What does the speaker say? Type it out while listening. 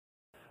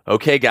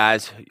Okay,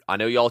 guys, I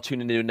know y'all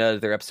tuned into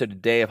another episode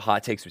today of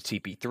Hot Takes with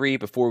TP3.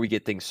 Before we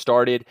get things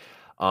started,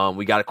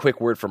 we got a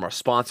quick word from our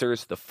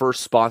sponsors. The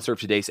first sponsor of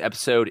today's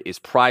episode is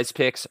Prize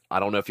Picks. I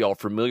don't know if y'all are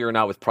familiar or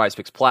not with Prize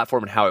Picks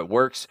platform and how it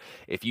works.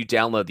 If you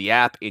download the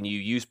app and you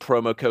use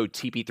promo code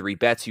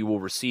TP3Bets, you will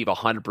receive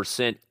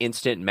 100%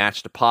 instant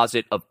match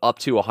deposit of up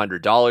to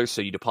 $100.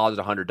 So you deposit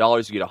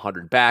 $100, you get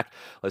 $100 back.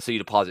 Let's say you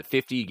deposit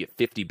 50, you get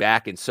 50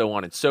 back, and so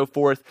on and so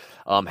forth.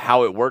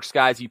 How it works,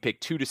 guys, you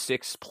pick 2 to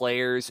 6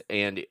 players,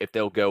 and if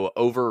they'll go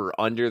over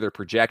or under their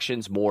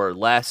projections, more or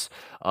less,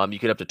 you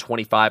get up to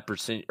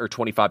 25% or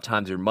 25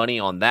 times your money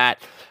on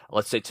that.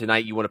 Let's say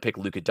tonight you want to pick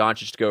Luka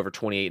Doncic to go over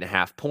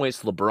 28.5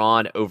 points,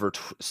 LeBron over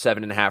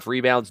 7.5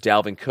 rebounds,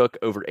 Dalvin Cook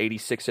over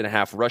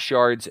 86.5 rush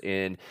yards,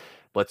 and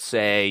let's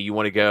say you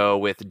want to go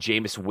with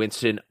Jameis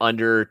Winston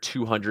under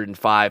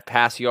 205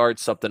 pass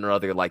yards, something or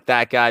other like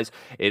that, guys.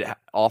 It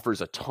offers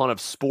a ton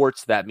of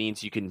sports. That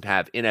means you can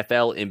have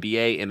NFL,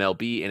 NBA,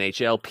 MLB,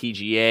 NHL,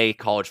 PGA,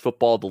 college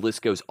football. The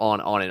list goes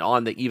on and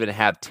on. They even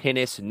have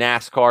tennis,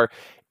 NASCAR.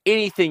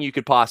 Anything you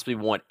could possibly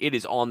want, it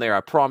is on there.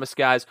 I promise,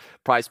 guys.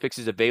 Prize Picks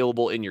is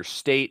available in your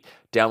state.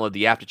 Download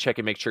the app to check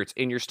and make sure it's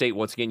in your state.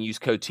 Once again, use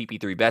code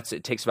TP3Bets.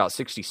 It takes about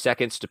 60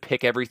 seconds to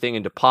pick everything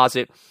and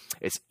deposit.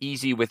 It's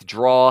easy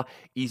withdraw,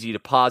 easy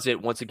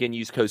deposit. Once again,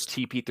 use code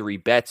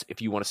TP3Bets if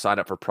you want to sign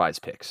up for Prize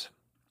Picks.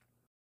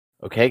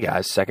 Okay,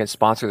 guys, second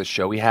sponsor of the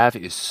show we have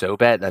is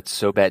SoBet. That's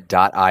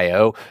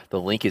SoBet.io. The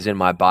link is in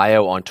my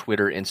bio on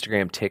Twitter,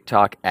 Instagram,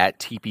 TikTok at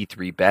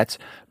TP3Bets.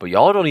 But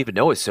y'all don't even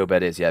know what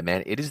SoBet is yet,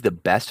 man. It is the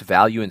best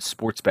value in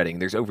sports betting.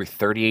 There's over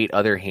 38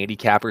 other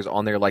handicappers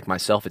on there like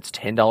myself. It's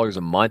 $10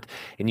 a month,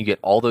 and you get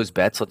all those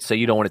bets. Let's say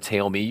you don't want to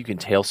tail me. You can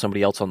tail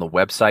somebody else on the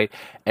website.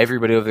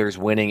 Everybody over there is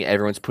winning.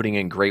 Everyone's putting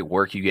in great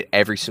work. You get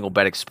every single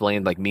bet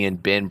explained like me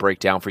and Ben break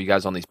down for you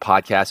guys on these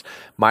podcasts.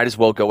 Might as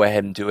well go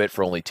ahead and do it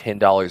for only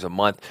 $10 a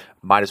month.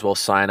 Might as well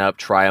sign up,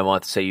 try a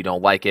month, say you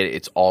don't like it.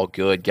 It's all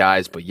good,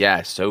 guys. But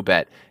yeah,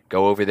 SoBet.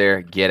 Go over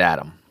there, get at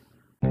them.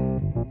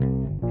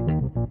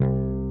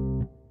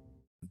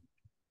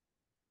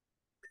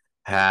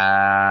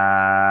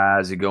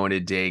 How's it going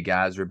today,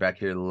 guys? We're back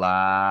here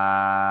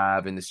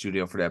live in the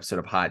studio for the episode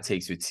of Hot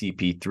Takes with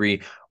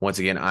TP3. Once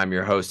again, I'm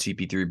your host,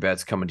 TP3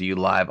 Bets, coming to you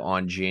live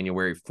on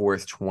January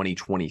 4th,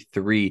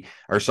 2023.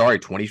 Or sorry,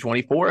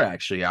 2024,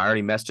 actually. I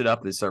already messed it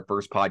up. This is our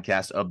first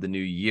podcast of the new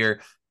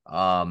year.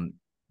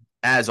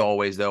 As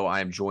always, though,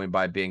 I am joined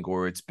by Ben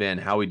Gorwitz. Ben,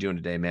 how are we doing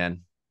today,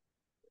 man?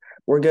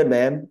 We're good,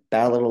 man.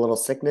 Battling a little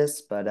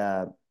sickness,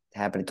 but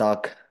happy to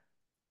talk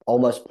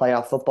almost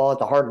playoff football.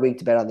 It's a hard week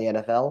to bet on the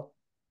NFL.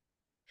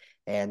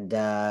 And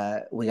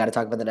we got to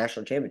talk about the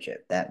national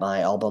championship that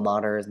my alma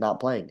mater is not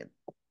playing in.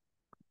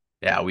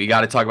 Yeah, we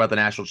got to talk about the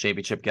national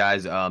championship,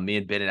 guys. Me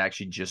and Ben had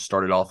actually just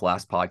started off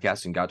last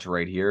podcast and got to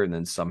right here, and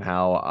then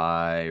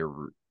somehow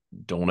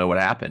don't know what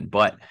happened.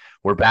 But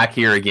we're back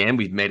here again.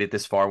 We've made it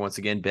this far once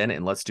again, Ben,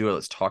 and let's do it.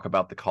 Let's talk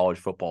about the college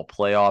football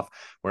playoff.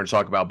 We're going to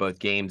talk about both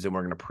games, and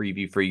we're going to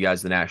preview for you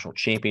guys the national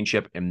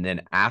championship. And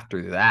then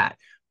after that,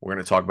 we're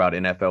going to talk about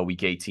NFL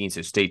Week 18.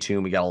 So stay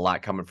tuned. We got a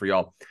lot coming for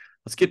y'all.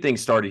 Let's get things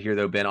started here,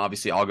 though, Ben.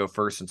 Obviously, I'll go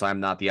first since I'm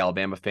not the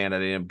Alabama fan. I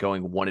ended up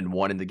going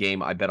 1-1 in the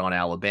game. I bet on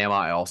Alabama.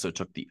 I also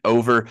took the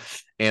over.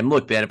 And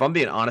look, Ben, if I'm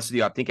being honest with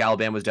you, I think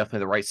Alabama was definitely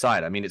the right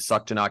side. I mean, it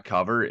sucked to not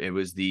cover. It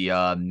was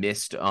the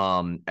missed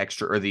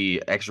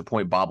extra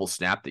point bobble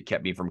snap that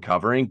kept me from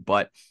covering.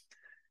 But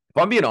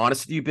if I'm being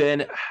honest with you,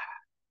 Ben,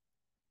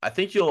 I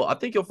think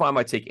you'll find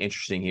my take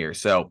interesting here.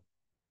 So,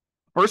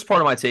 first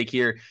part of my take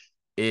here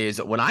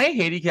is when I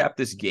handicap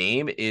this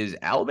game is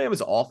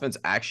Alabama's offense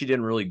actually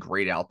didn't really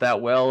grade out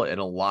that well in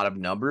a lot of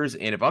numbers.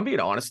 And if I'm being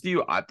honest with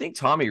you, I think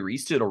Tommy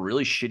Rees did a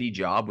really shitty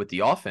job with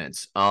the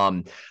offense.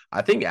 I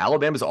think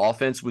Alabama's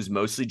offense was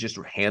mostly just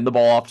hand the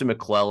ball off to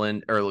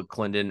McClellan or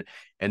Clendon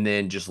and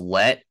then just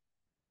let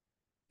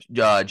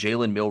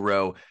Jalen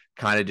Milroe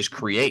kind of just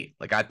create.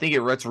 Like, I think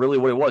that's really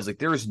what it was. Like,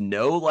 there's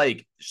no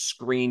like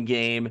screen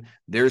game.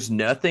 There's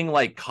nothing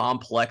like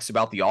complex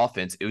about the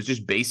offense. It was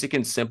just basic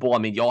and simple. I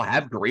mean, y'all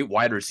have great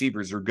wide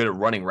receivers who are good at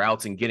running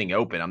routes and getting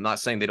open. I'm not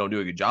saying they don't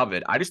do a good job of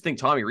it. I just think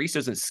Tommy Rees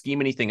doesn't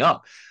scheme anything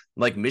up.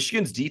 Like,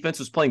 Michigan's defense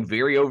was playing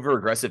very over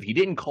aggressive. He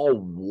didn't call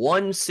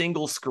one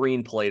single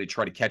screen play to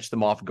try to catch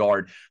them off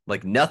guard.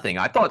 Like, nothing.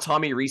 I thought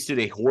Tommy Rees did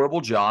a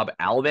horrible job.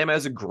 Alabama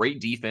has a great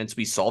defense.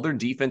 We saw their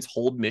defense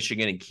hold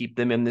Michigan and keep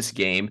them in this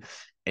game.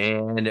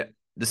 And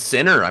the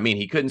center, I mean,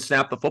 he couldn't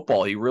snap the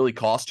football. He really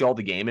cost y'all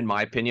the game, in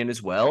my opinion,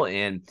 as well.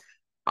 And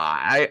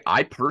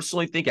I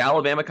personally think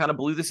Alabama kind of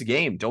blew this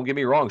game. Don't get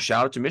me wrong.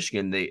 Shout out to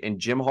Michigan. And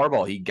Jim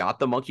Harbaugh, he got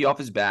the monkey off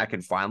his back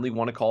and finally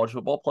won a college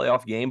football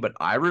playoff game. But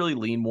I really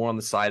lean more on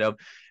the side of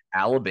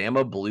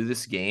Alabama blew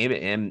this game,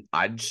 and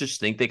I just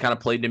think they kind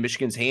of played into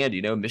Michigan's hand.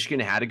 You know, Michigan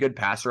had a good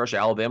pass rush.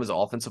 Alabama's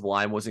offensive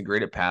line wasn't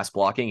great at pass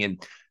blocking,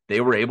 and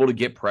they were able to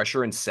get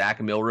pressure and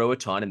sack Milroe a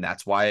ton, and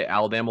that's why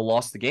Alabama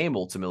lost the game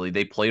ultimately.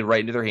 They played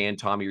right into their hand.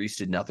 Tommy Rees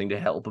did nothing to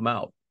help them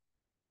out.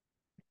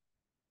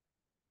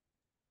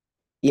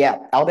 Yeah,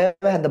 Alabama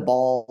had the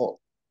ball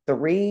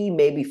three,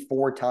 maybe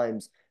four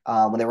times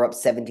when they were up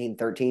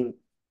 17-13.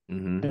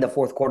 Mm-hmm. in the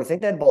fourth quarter. I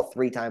think they had the ball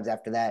three times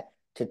after that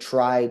to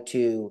try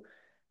to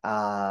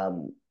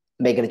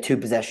make it a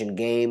two-possession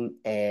game,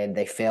 and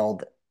they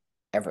failed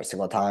every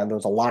single time. There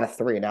was a lot of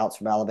three and outs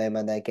from Alabama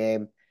in that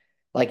game.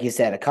 Like you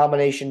said, a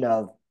combination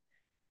of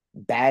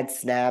bad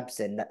snaps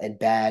and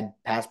bad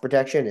pass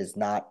protection is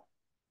not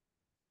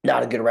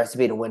a good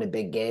recipe to win a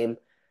big game.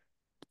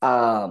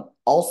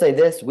 I'll say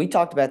this: we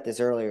talked about this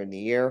earlier in the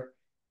year,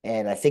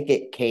 and I think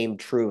it came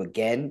true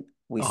again.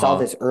 We saw Uh-huh.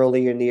 this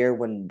earlier in the year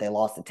when they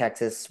lost to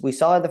Texas. We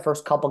saw in the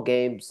first couple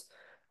games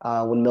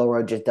when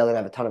Milroe just doesn't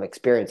have a ton of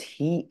experience.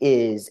 He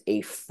is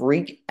a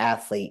freak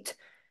athlete,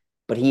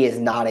 but he is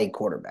not a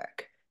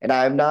quarterback. And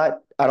I'm not.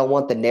 I don't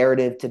want the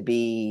narrative to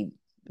be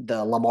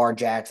the Lamar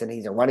Jackson.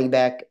 He's a running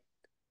back.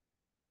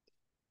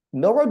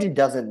 Milroe just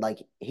doesn't like.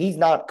 He's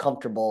not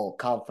comfortable,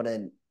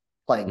 confident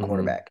playing Mm-hmm.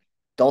 quarterback.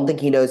 Don't think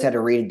he knows how to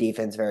read a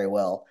defense very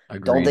well. Don't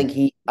Agreed. think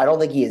he. I don't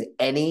think he has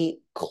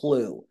any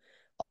clue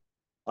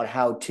on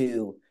how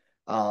to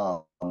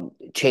um,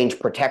 change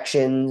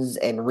protections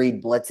and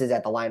read blitzes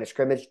at the line of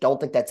scrimmage. Don't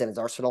think that's in his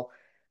arsenal.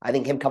 I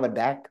think him coming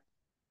back.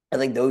 I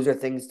think those are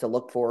things to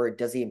look for.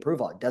 Does he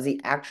improve on? Does he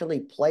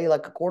actually play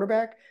like a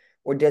quarterback,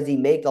 or does he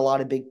make a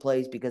lot of big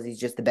plays because he's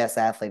just the best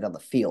athlete on the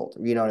field?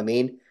 You know what I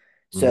mean?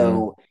 Mm-hmm.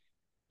 So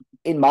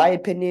in my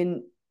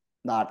opinion,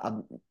 not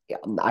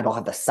I don't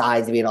have the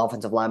size to be an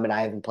offensive lineman.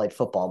 I haven't played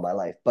football in my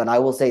life, but I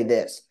will say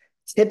this: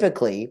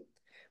 typically,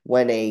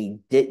 when a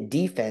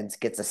defense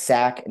gets a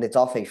sack and it's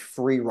off a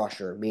free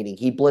rusher, meaning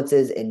he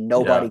blitzes and Yeah.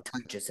 nobody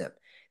touches him,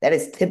 that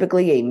is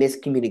typically a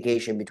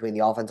miscommunication between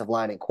the offensive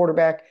line and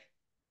quarterback.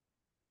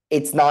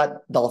 It's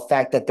not the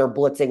fact that they're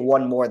blitzing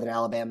one more than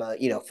Alabama,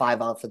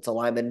 five offensive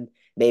linemen,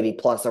 maybe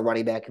plus a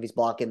running back if he's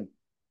blocking.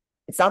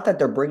 It's not that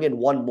they're bringing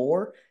one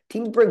more.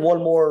 Teams bring one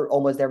more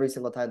almost every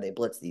single time they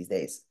blitz these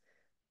days.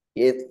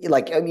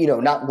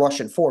 Not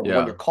rushing forward, but when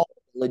Yeah. you're calling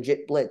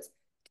legit blitz,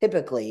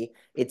 typically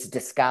it's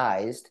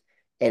disguised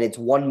and it's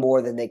one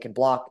more than they can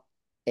block,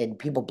 and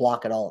people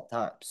block it all the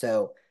time.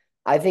 So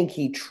I think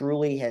he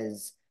truly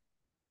has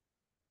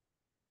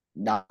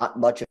not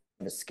much of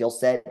a skill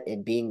set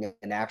in being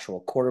an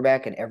actual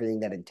quarterback and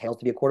everything that entails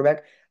to be a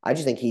quarterback. I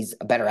just think he's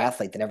a better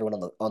athlete than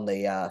everyone on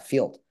the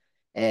field.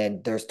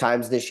 And there's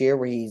times this year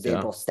where he's Yeah.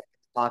 able to step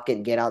in the pocket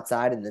and get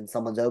outside, and then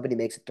someone's open, he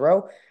makes a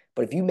throw.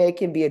 But if you make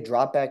him be a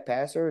drop back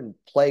passer and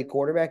play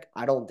quarterback,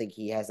 I don't think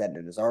he has that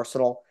in his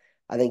arsenal.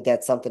 I think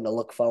that's something to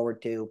look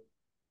forward to.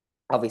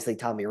 Obviously,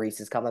 Tommy Reese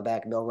is coming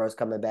back, Milroe's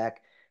coming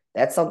back.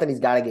 That's something he's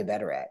got to get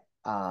better at.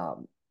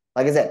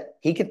 Like I said,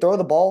 he can throw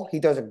the ball. He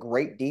throws a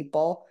great deep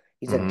ball.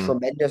 He's a Mm-hmm.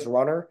 tremendous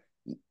runner.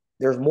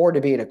 There's more to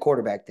being a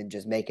quarterback than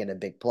just making a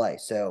big play.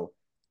 So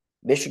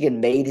Michigan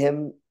made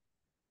him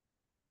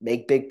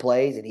make big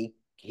plays, and he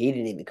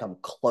didn't even come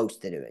close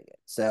to doing it.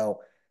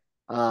 So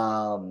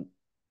um,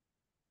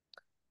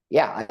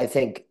 yeah,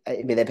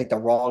 I mean they picked the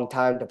wrong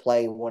time to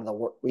play one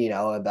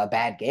of a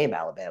bad game.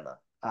 Alabama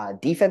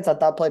defense I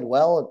thought played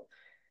well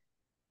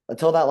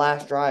until that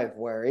last drive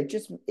where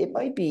it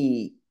might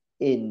be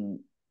in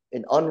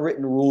an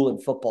unwritten rule in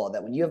football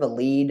that when you have a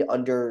lead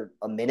under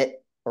a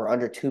minute or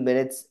under 2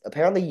 minutes,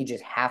 apparently you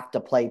just have to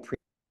play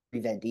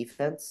prevent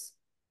defense.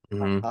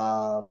 Mm-hmm.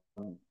 Um,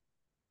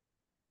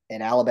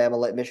 and Alabama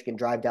let Michigan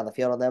drive down the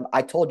field on them.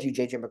 I told you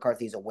JJ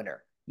McCarthy's a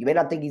winner. You may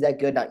not think he's that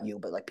good, not you,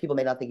 but like people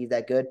may not think he's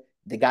that good.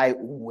 The guy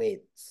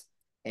wins.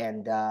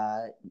 And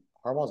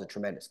Harbaugh's a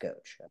tremendous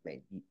coach. I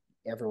mean,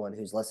 everyone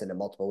who's listened to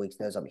multiple weeks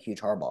knows I'm a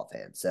huge Harbaugh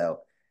fan. So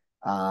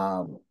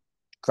um,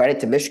 credit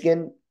to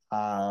Michigan.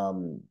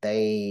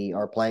 They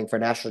are playing for a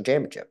national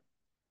championship.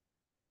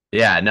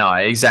 Yeah, no,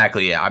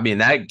 exactly. Yeah. I mean,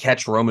 that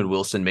catch Roman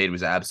Wilson made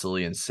was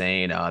absolutely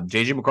insane.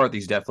 JJ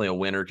McCarthy's definitely a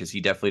winner because he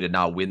definitely did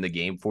not win the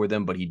game for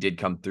them, but he did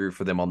come through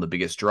for them on the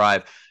biggest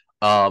drive.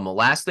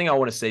 Last thing I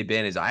want to say,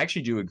 Ben, is I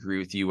actually do agree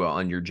with you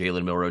on your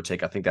Jalen Milroe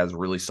take. I think that's a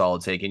really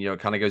solid take. And, it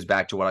kind of goes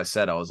back to what I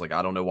said. I was like,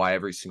 I don't know why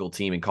every single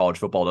team in college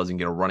football doesn't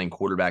get a running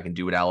quarterback and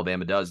do what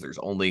Alabama does. There's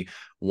only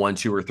one,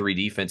 two, or three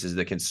defenses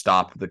that can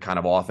stop the kind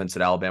of offense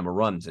that Alabama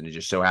runs. And it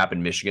just so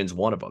happened Michigan's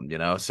one of them.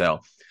 So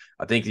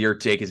I think your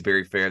take is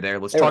very fair there.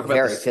 Let's They were talk about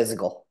very this.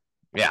 physical.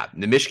 Yeah,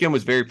 the Michigan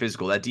was very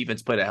physical. That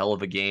defense played a hell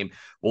of a game.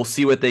 We'll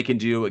see what they can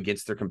do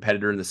against their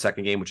competitor in the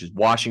second game, which is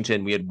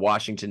Washington. We had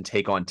Washington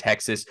take on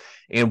Texas,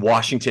 and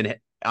Washington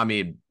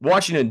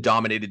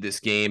dominated this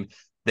game.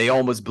 They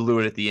almost blew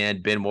it at the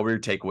end. Ben, what were your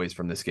takeaways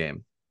from this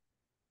game?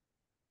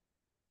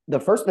 The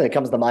first thing that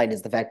comes to mind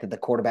is the fact that the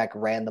quarterback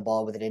ran the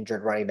ball with an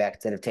injured running back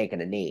instead of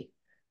taking a knee,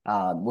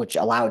 which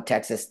allowed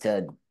Texas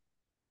to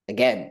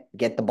again,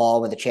 get the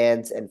ball with a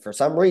chance. And for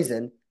some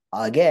reason,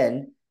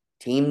 again,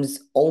 teams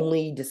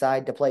only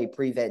decide to play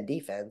prevent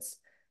defense.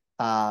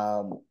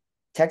 Um,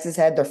 Texas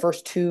had their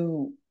first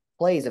two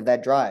plays of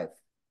that drive.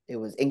 It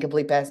was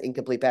incomplete pass,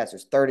 incomplete pass. It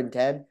was 3rd and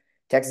 10.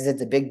 Texas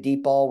hits a big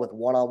deep ball with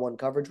one-on-one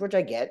coverage, which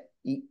I get.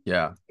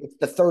 Yeah. It's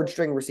the third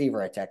string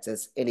receiver at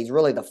Texas, and he's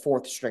really the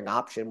fourth string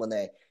option when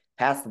they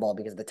pass the ball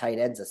because the tight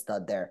end's a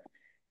stud there.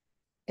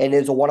 And it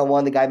was a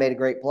one-on-one. The guy made a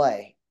great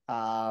play.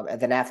 And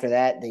then after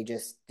that, they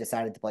just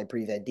decided to play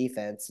prevent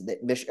defense.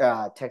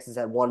 Texas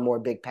had one more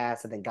big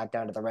pass and then got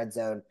down to the red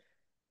zone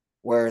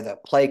where the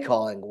play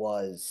calling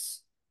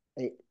was,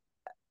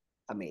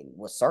 I mean,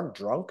 was Sark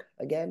drunk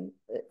again?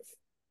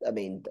 I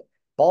mean,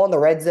 ball in the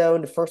red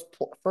zone, first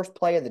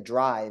play of the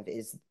drive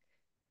is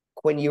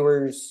Quinn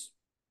Ewers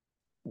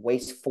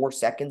wastes 4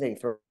 seconds and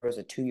he throws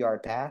a 2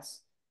 yard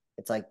pass.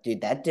 It's like,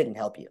 dude, that didn't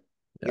help you.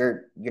 Yeah.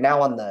 You're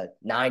now on the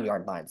 9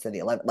 yard line instead of the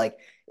 11. Like,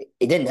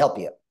 it didn't help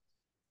you.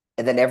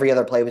 And then every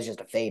other play was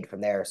just a fade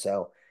from there.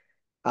 So,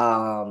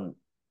 um,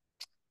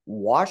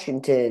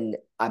 Washington,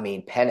 I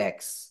mean,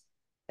 Penix,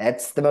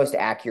 that's the most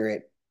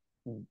accurate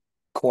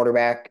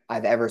quarterback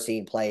I've ever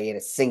seen play in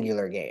a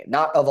singular game.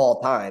 Not of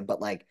all time,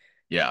 but like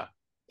Yeah.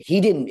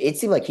 it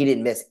seemed like he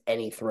didn't miss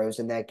any throws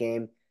in that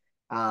game.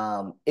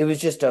 It was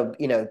just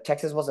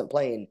Texas wasn't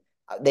playing,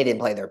 they didn't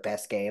play their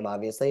best game,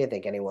 obviously. I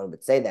think anyone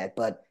would say that,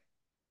 but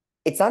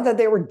it's not that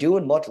they were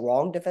doing much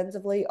wrong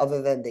defensively,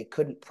 other than they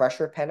couldn't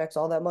pressure Penix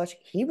all that much.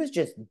 He was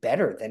just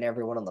better than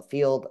everyone on the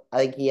field. I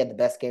think he had the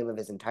best game of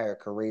his entire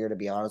career, to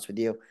be honest with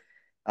you.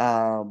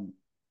 Um,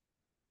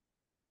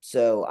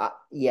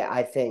 yeah,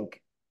 I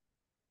think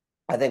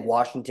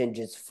Washington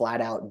just flat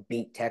out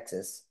beat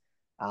Texas.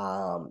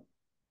 Um,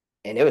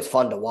 and it was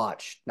fun to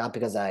watch. Not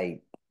because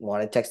I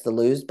wanted Texas to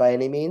lose by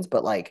any means,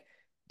 but like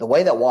the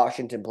way that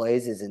Washington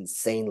plays is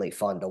insanely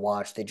fun to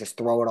watch. They just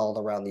throw it all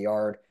around the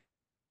yard.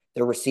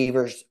 Their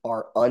receivers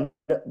are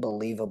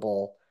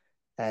unbelievable.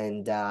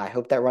 And I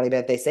hope that running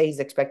back, they say he's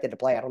expected to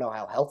play. I don't know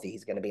how healthy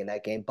he's going to be in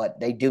that game, but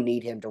they do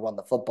need him to run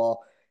the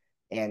football.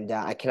 And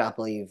I cannot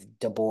believe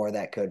DeBoer,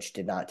 that coach,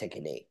 did not take a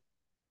knee.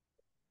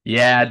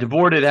 Yeah,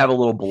 DeBoer did have a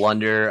little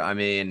blunder. I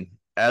mean,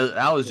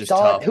 that was You just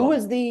saw it. tough. Who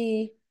was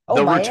the, oh,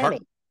 The return, Miami.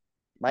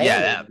 Miami.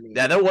 yeah, I mean,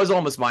 that was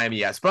almost Miami,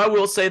 yes. But I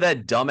will say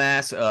that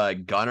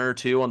dumbass gunner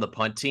too on the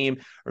punt team,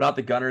 or not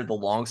the gunner, the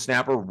long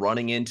snapper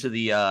running into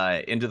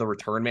the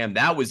return man.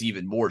 That was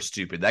even more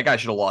stupid. That guy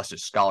should have lost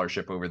his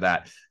scholarship over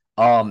that.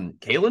 Kalen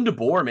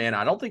DeBoer, man,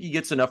 I don't think he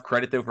gets enough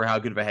credit though for how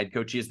good of a head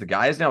coach he is. The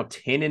guy is now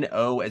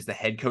 10-0 as the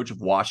head coach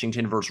of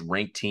Washington versus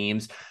ranked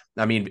teams.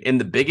 I mean, in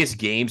the biggest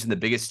games, in the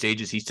biggest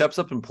stages, he steps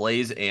up and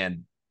plays.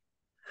 And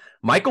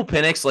Michael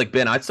Penix, like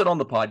Ben, I said on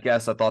the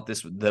podcast, I thought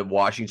that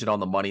Washington on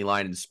the money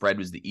line and spread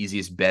was the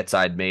easiest bets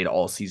I'd made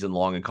all season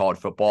long in college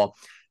football.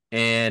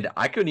 And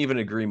I couldn't even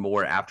agree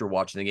more after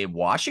watching the game.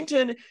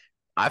 Washington,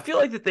 I feel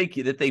like that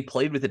they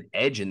played with an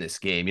edge in this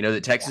game, that yeah.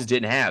 Texas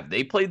didn't have.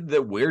 They played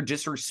the we're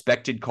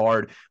disrespected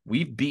card.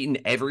 We've beaten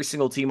every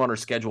single team on our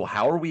schedule.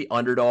 How are we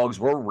underdogs?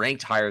 We're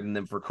ranked higher than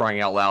them for crying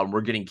out loud, and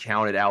we're getting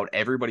counted out.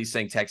 Everybody's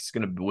saying Texas is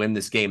going to win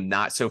this game,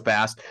 not so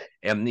fast.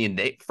 And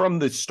they from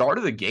the start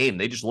of the game,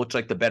 they just looked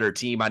like the better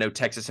team. I know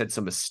Texas had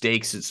some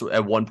mistakes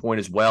at one point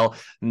as well.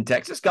 And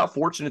Texas got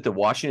fortunate that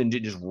Washington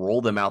didn't just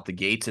roll them out the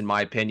gates, in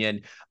my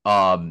opinion.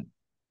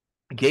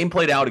 Game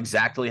played out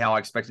exactly how I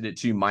expected it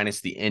to,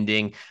 minus the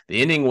ending. The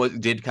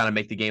ending did kind of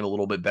make the game a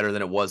little bit better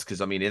than it was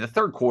because, I mean, in the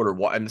third quarter,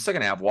 in the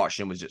second half,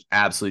 Washington was just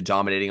absolutely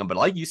dominating them. But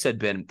like you said,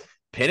 Ben,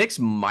 Penix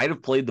might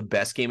have played the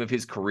best game of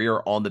his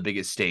career on the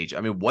biggest stage. I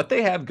mean, what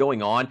they have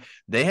going on,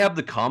 they have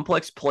the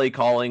complex play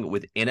calling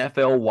with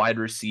NFL wide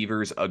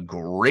receivers, a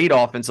great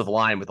offensive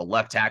line with a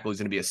left tackle who's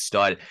going to be a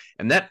stud,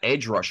 and that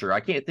edge rusher, I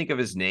can't think of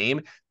his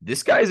name.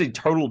 This guy is a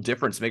total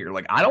difference maker.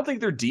 Like, I don't think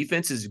their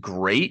defense is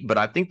great, but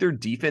I think their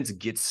defense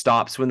gets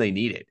stops when they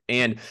need it.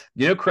 And,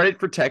 credit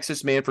for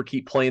Texas, man, for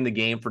keep playing the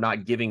game, for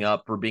not giving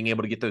up, for being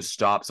able to get those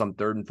stops on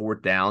third and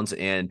fourth downs.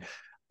 And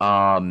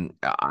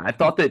I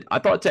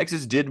thought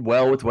Texas did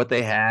well with what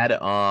they had.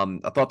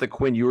 I thought that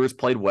Quinn Ewers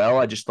played well.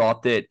 I just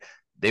thought that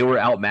they were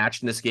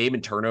outmatched in this game,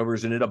 and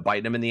turnovers ended up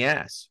biting them in the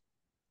ass.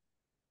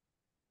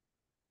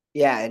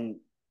 Yeah, and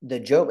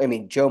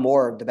Joe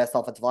Moore, the best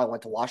offensive line,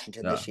 went to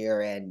Washington Yeah. this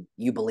year, and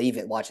you believe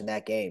it watching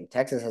that game.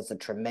 Texas has a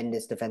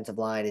tremendous defensive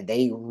line, and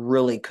they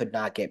really could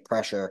not get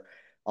pressure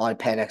on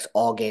Penix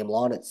all game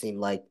long, it seemed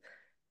like.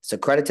 So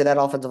credit to that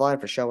offensive line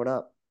for showing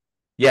up.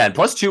 Yeah, and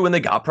plus two, when they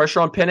got pressure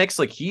on Penix,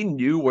 like he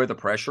knew where the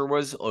pressure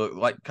was,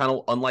 like kind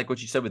of unlike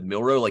what you said with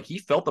Milrow, like he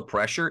felt the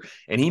pressure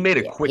and he made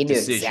a Yeah, he quick knew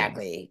decision.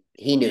 exactly.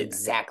 He knew Yeah,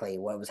 exactly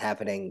what was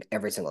happening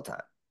every single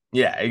time,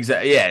 yeah,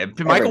 exactly. Yeah,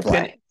 every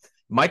play.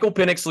 Michael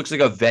Penix looks like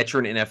a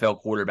veteran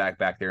NFL quarterback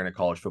back there in a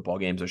college football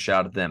game. So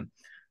shout out to them.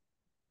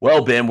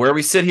 Well, Ben, where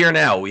we sit here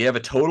now, we have a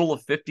total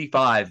of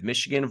 55,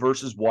 Michigan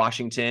versus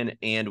Washington,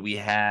 and we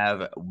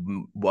have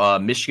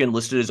Michigan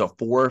listed as a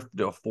 4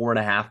 to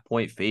 4.5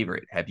 point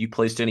favorite. Have you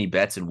placed any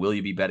bets, and will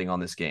you be betting on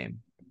this game?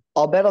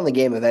 I'll bet on the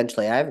game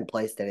eventually. I haven't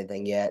placed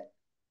anything yet.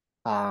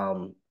 I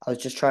was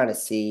just trying to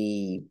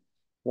see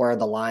where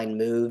the line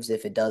moves,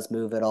 if it does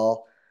move at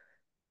all.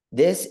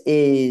 This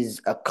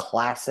is a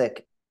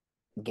classic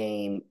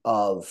game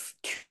of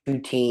two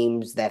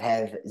teams that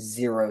have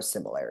zero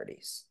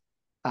similarities.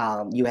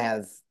 You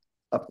have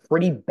a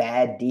pretty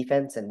bad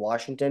defense in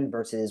Washington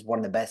versus one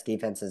of the best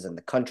defenses in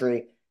the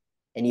country.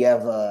 And you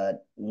have a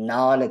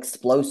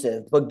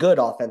non-explosive but good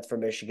offense for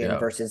Michigan Yeah.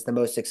 versus the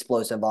most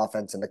explosive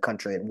offense in the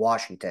country in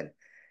Washington.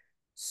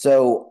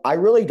 So I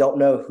really don't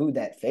know who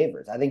that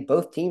favors. I think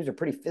both teams are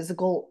pretty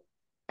physical.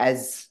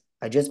 As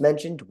I just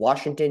mentioned,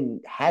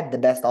 Washington had the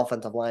best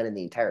offensive line in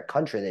the entire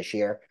country this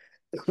year.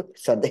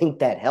 So I think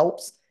that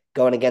helps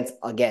going against,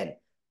 again,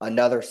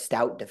 another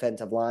stout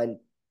defensive line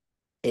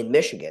in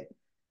Michigan.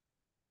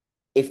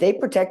 If they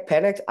protect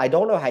Penix, I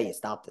don't know how you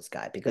stop this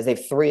guy because they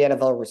have three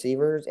NFL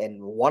receivers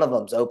and one of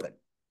them's open.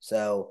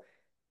 So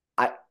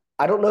I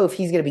I don't know if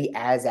he's going to be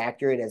as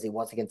accurate as he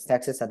was against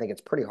Texas. I think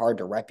it's pretty hard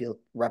to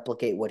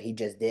replicate what he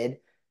just did.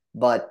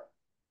 But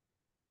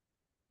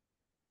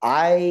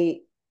I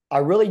I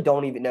really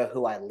don't even know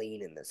who I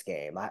lean in this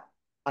game.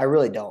 I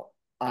really don't.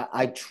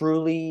 I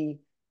truly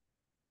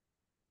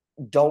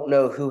don't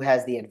know who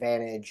has the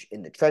advantage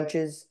in the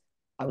trenches.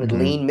 I would Hmm.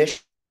 lean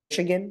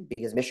Michigan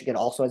because Michigan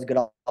also has a good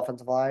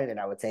offensive line, and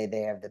I would say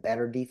they have the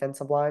better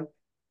defensive line.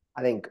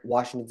 I think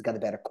Washington's got the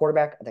better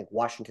quarterback. I think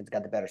Washington's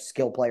got the better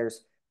skill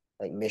players.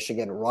 I think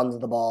Michigan runs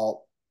the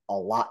ball a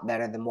lot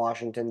better than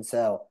Washington.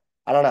 So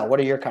I don't know. What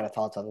are your kind of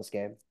thoughts on this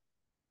game?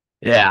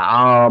 Yeah,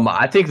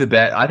 I think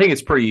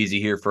it's pretty easy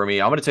here for me.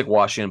 I'm going to take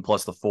Washington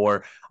plus the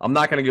 4. I'm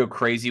not going to go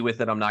crazy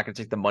with it. I'm not going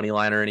to take the money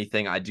line or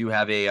anything. I do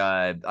have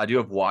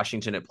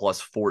Washington at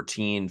plus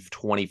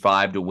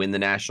 14.25 to win the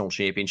national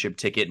championship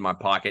ticket in my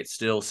pocket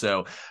still.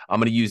 So I'm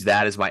going to use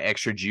that as my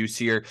extra juice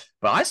here.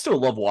 But I still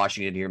love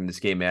Washington here in this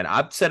game, man.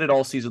 I've said it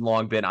all season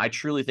long, Ben. I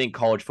truly think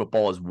college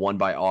football is won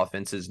by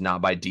offenses,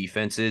 not by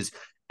defenses. Yeah.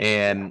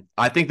 And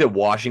I think that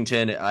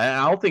Washington,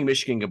 I don't think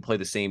Michigan can play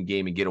the same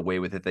game and get away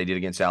with it they did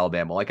against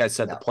Alabama. Like I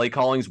said, the No. play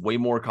calling is way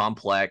more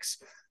complex.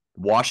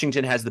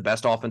 Washington has the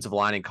best offensive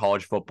line in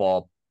college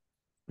football.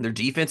 Their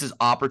defense is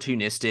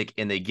opportunistic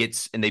and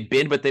they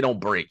bend, but they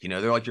don't break.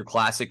 They're like your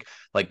classic,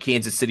 like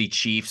Kansas City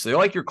Chiefs. They're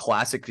like your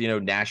classic,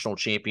 national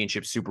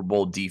championship Super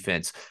Bowl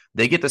defense.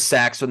 They get the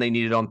sacks when they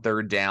need it on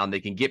third down. They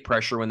can get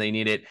pressure when they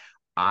need it.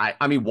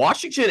 I mean,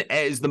 Washington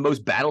is the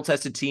most battle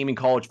tested team in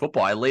college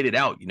football. I laid it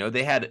out.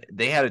 They had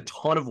a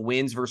ton of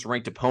wins versus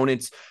ranked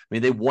opponents. I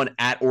mean, they won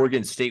at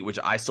Oregon State, which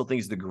I still think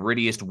is the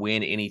grittiest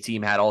win any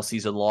team had all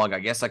season long. I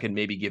guess I could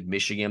maybe give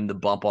Michigan the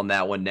bump on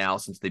that one now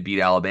since they beat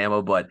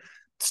Alabama, but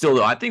still,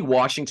 though, I think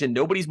Washington,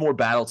 nobody's more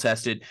battle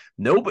tested.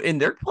 No, and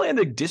they're playing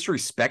the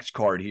disrespect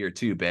card here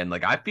too, Ben.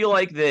 Like I feel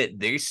like that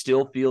they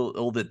still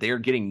feel that they're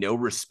getting no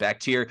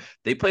respect here.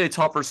 They play a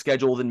tougher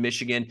schedule than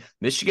Michigan.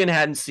 Michigan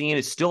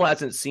still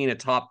hasn't seen a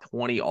top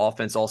 20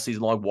 offense all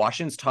season long.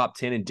 Washington's top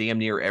 10 in damn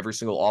near every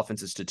single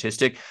offensive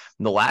statistic.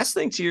 And the last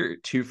thing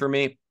too for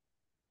me,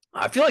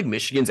 I feel like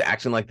Michigan's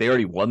acting like they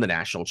already won the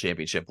national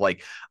championship.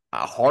 Like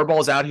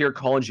Harbaugh's out here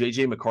calling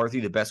JJ McCarthy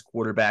the best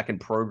quarterback in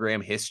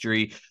program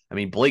history. I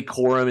mean, Blake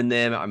Corum and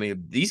them. I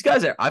mean, these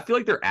guys, I feel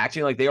like they're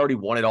acting like they already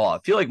won it all. I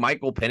feel like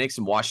Michael Penix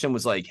in Washington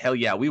was like, hell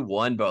yeah, we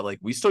won, but like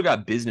we still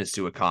got business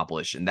to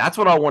accomplish. And that's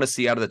what I want to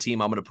see out of the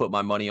team I'm going to put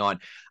my money on.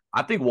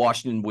 I think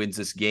Washington wins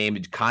this game.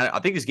 I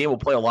think this game will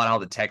play a lot how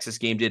the Texas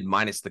game did,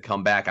 minus the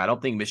comeback. I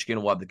don't think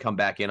Michigan will have the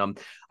comeback in them.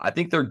 I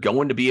think they're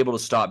going to be able to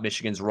stop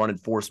Michigan's run and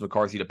force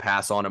McCarthy to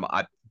pass on him.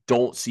 I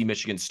don't see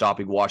Michigan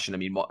stopping Washington.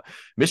 I mean,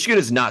 Michigan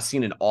has not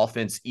seen an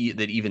offense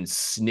that even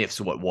sniffs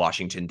what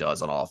Washington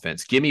does on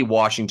offense. Give me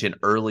Washington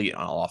early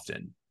and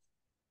often.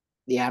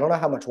 Yeah, I don't know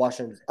how much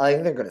Washington. I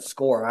think they're going to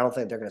score. I don't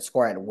think they're going to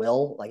score at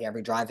will, like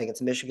every drive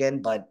against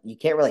Michigan, but you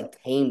can't really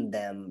tame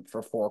them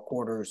for 4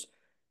 quarters.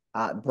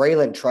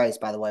 Braylon Trice,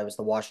 by the way, was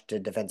the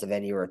Washington defensive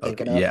end you were Okay,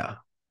 thinking of. yeah,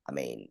 I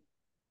mean,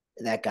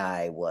 that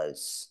guy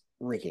was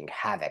wreaking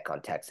havoc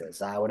on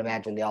Texas. I would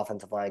imagine the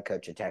offensive line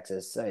coach of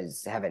Texas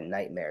is having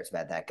nightmares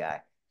about that guy.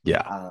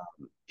 yeah. Uh,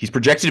 He's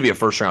projected to be a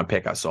first round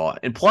pick. I saw,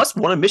 and plus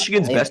one of I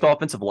Michigan's believe best it.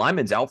 offensive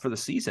linemen's out for the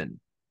season.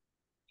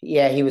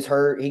 Yeah, he was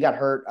hurt. He got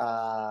hurt.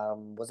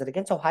 Was it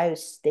against Ohio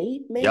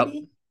State? Yep.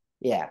 Maybe.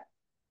 Yeah.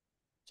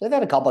 So they've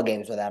had a couple of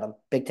games without him.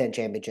 Big Ten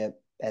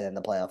championship and then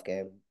the playoff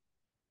game.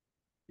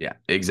 Yeah,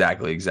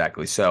 exactly.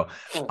 So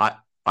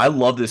I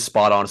love this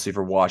spot honestly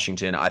for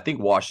Washington. I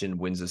think Washington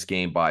wins this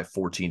game by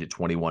 14 to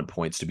 21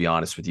 points, to be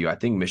honest with you. I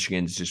think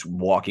Michigan's just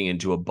walking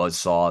into a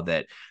buzzsaw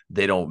that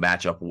they don't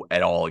match up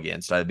at all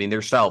against. I mean,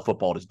 their style of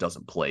football just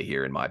doesn't play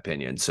here, in my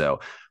opinion. So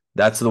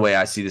that's the way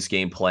I see this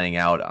game playing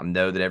out. I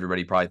know that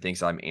everybody probably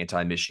thinks I'm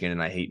anti-Michigan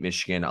and I hate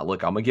Michigan.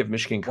 Look, I'm gonna give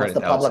Michigan What's credit.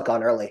 the That was public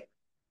on early?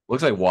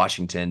 looks like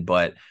Washington,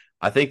 but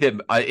I think that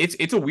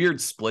it's a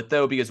weird split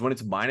though because when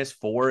it's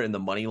 -4 and the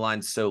money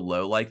line's so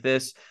low like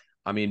this,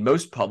 I mean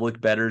most of the public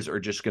bettors are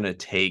just going to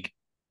take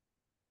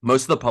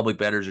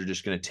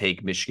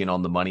Michigan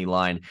on the money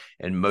line,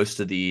 and most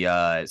of the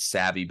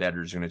savvy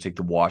bettors are going to take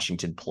the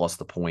Washington plus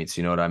the points.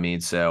 You know what I mean?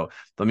 So,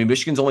 I mean,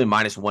 Michigan's only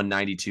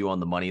 -192 on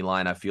the money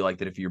line. I feel like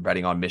that if you're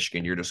betting on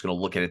Michigan, you're just going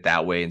to look at it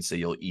that way and say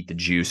you'll eat the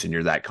juice, and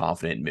you're that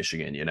confident in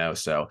Michigan.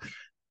 So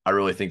I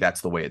really think that's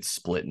the way it's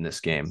split in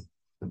this game.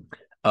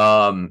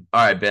 All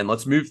right, Ben,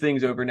 let's move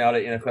things over now to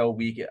NFL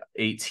week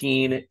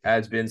 18.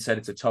 As Ben said,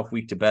 it's a tough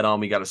week to bet on.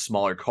 We got a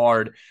smaller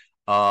card.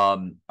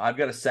 I've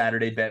got a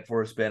Saturday bet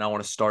for us, Ben. I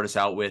want to start us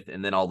out with,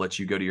 and then I'll let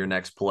you go to your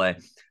next play.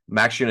 I'm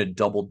actually going to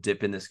double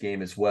dip in this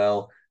game as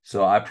well.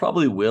 So I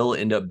probably will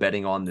end up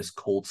betting on this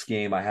Colts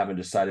game. I haven't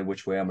decided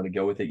which way I'm going to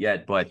go with it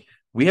yet, but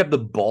We have the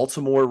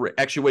Baltimore.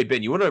 Actually, wait,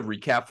 Ben, you want to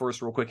recap for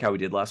us real quick how we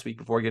did last week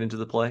before I get into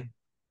the play?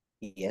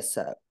 Yes,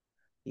 sir.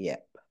 Yeah.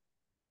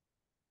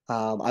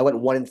 I went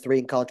 1-3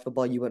 in college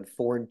football. You went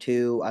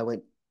 4-2. I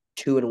went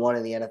 2-1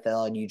 in the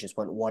NFL, and you just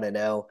went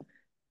 1-0.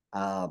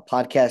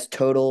 Podcast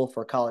total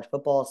for college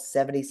football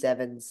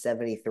 77,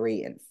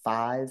 73, and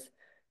 5,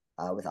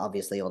 with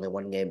obviously only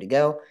one game to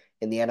go.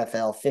 In the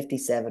NFL,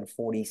 57,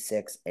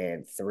 46,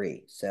 and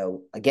 3.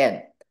 So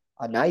again,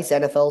 a nice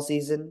NFL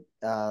season.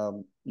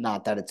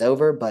 Not that it's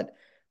over, but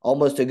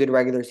almost a good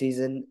regular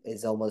season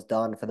is almost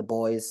done for the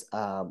boys.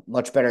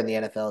 Much better in the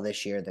NFL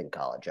this year than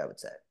college, I would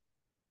say.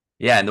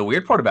 Yeah, and the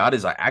weird part about it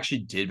is I actually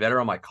did better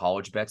on my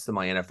college bets than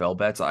my NFL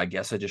bets. I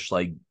guess I just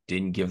like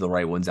didn't give the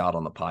right ones out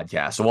on the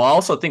podcast. So I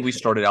also think we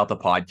started out the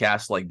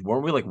podcast like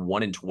weren't we like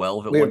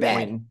 1-12 at We were one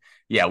bad. point?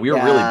 Yeah, we were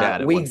really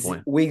bad at one Week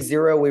point. week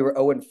 0, we were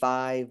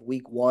 0-5.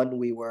 Week 1,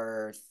 we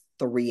were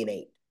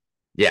 3-8.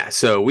 Yeah,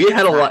 so we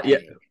had a Not lot. Yeah,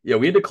 great. yeah,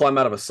 we had to climb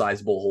out of a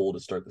sizable hole to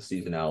start the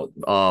season out.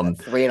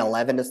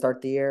 3-11 to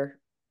start the year.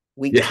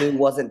 Week Yeah, 2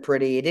 wasn't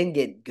pretty. It didn't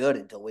get good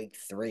until week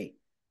 3.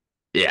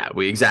 yeah,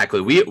 we exactly.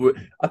 We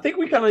I think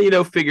we kind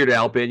of figured it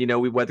out, Ben.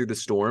 We weathered the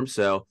storm,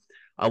 so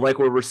I like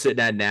where we're sitting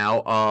at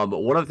now.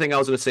 One other thing I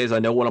was going to say is I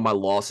know one of my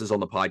losses on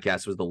the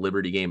podcast was the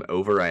Liberty game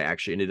over. I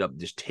actually ended up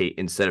just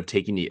instead of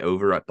taking the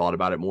over, I thought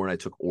about it more and I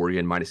took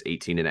Oregon minus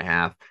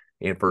 18.5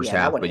 in first Yeah, that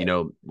half. one But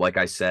hit. like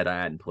I said,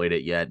 I hadn't played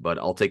it yet, but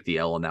I'll take the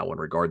L on that one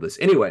regardless.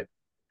 Anyway,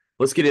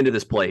 let's get into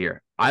this play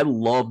here. I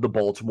love the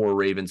Baltimore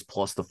Ravens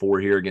plus the 4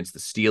 here against the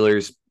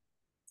Steelers.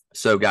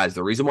 So, guys,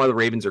 the reason why the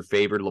Ravens are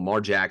favored, Lamar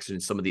Jackson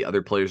and some of the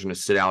other players are going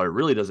to sit out. It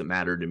really doesn't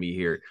matter to me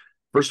here.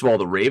 First of all,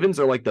 the Ravens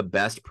are like the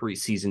best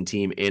preseason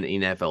team in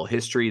NFL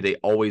history. They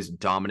always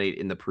dominate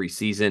in the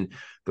preseason.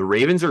 The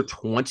Ravens are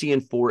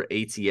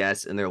 20-4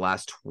 ATS in their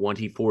last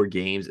 24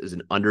 games as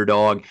an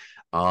underdog.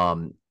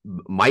 When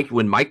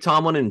Mike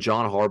Tomlin and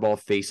John Harbaugh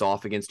face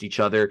off against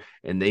each other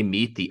and they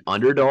meet, the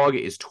underdog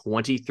is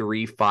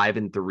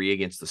 23-5-3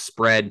 against the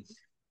spread.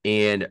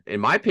 And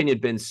in my opinion,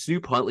 Ben,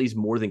 Snoop Huntley's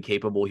more than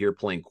capable here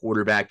playing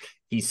quarterback.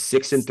 He's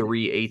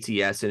 6-3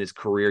 ATS in his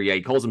career. Yeah,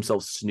 he calls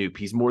himself Snoop.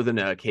 He's more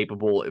than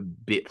capable of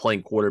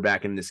playing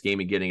quarterback in this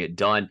game and getting it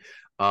done.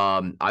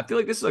 I feel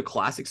like this is a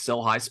classic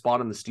sell high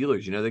spot on the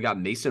Steelers. They got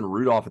Mason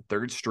Rudolph, a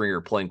third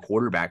stringer, playing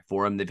quarterback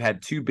for him. They've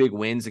had 2 big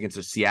wins against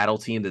a Seattle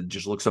team that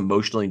just looks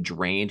emotionally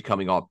drained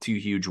coming off 2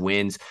 huge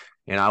wins.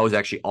 And I was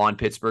actually on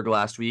Pittsburgh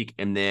last week.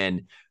 And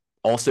then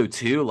also,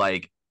 too,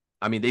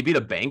 they beat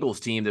a Bengals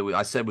team that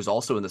I said was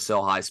also in the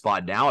sell high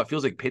spot. Now it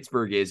feels like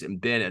Pittsburgh is. And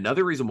Ben,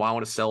 another reason why I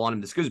want to sell on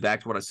him, this goes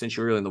back to what I sent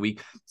you earlier in the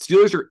week.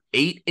 Steelers are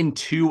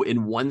 8-2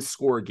 in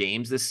one-score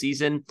games this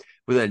season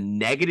with a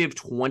negative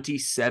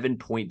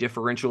 27-point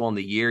differential on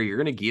the year. You're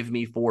going to give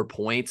me 4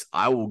 points.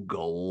 I will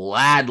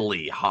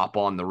gladly hop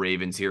on the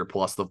Ravens here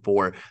plus the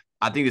 4.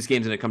 I think this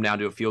game's going to come down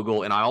to a field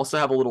goal. And I also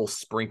have a little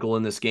sprinkle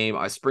in this game.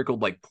 I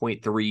sprinkled like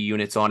 0.3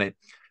 units on it.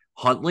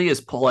 Huntley is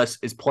plus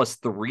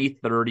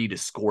 330 to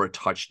score a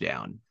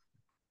touchdown.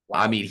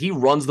 I Wow. mean, he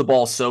runs the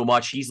ball so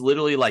much. He's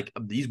literally like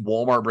these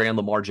Walmart brand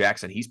Lamar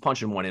Jackson. He's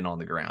punching one in on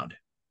the ground.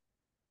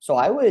 So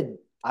I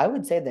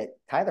would say that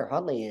Tyler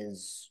Huntley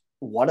is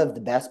one of the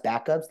best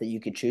backups that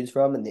you could choose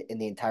from in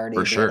the entirety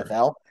For of the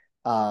sure.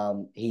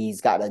 NFL.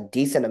 He's got a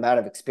decent amount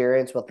of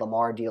experience with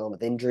Lamar dealing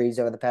with injuries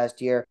over the past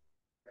year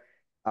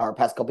or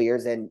past couple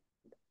years, and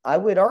I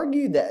would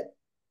argue that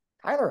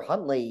Tyler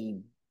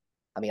Huntley.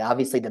 I mean,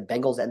 obviously the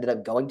Bengals ended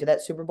up going to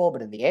that Super Bowl,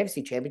 but in the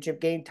AFC Championship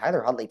game,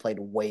 Tyler Huntley played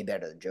way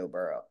better than Joe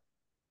Burrow.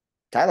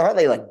 Tyler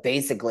Huntley like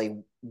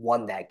basically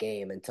won that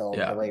game until the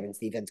Yeah, Ravens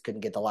defense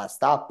couldn't get the last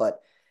stop. But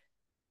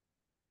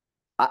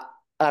I,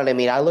 I don't know. I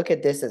mean, I look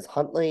at this as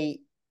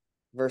Huntley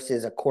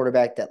versus a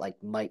quarterback that like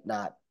might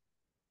not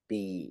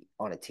be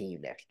on a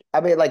team next year.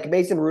 I mean, like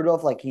Mason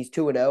Rudolph, like he's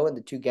 2-0 in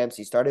the 2 games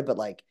he started, but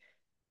like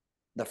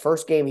the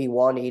first game he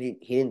won, he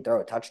didn't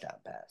throw a touchdown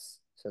pass.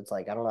 So it's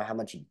like I don't know how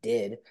much he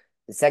did.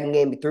 The second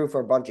game he threw for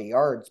a bunch of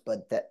yards,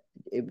 but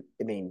I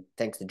mean,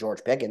 thanks to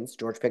George Pickens.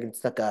 George Pickens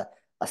took a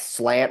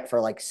slant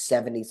for like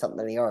 70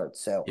 something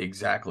yards. So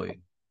exactly.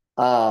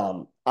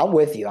 I'm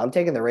with you. I'm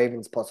taking the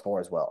Ravens plus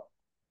 4 as well.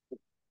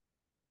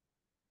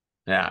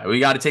 Yeah, we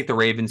got to take the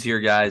Ravens here,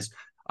 guys.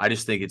 I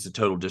just think it's a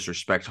total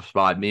disrespectful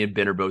spot. Me and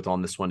Ben are both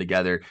on this one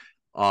together.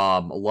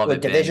 Love But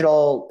it, Ben.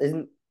 divisional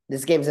isn't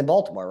this game's in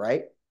Baltimore,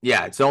 right?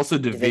 Yeah, it's also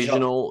Divisional.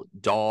 divisional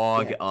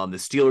dog. Yeah. The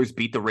Steelers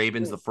beat the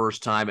Ravens the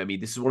first time. I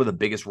mean, this is one of the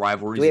biggest Do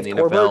rivalries we in have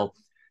the Torbert? NFL.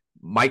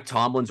 Mike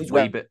Tomlin's Who's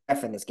way better.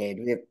 ref in this game?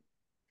 Do we have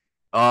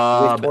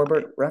Um,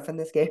 Torbert ref in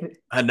this game?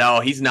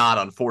 no, he's not,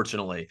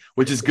 unfortunately,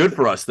 which is good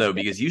for us though,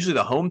 because usually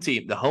the home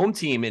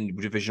team in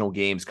divisional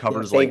games The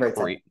covers like favorites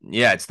have great.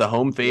 Yeah, it's the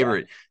home yeah.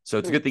 favorite, so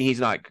it's a good thing he's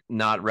not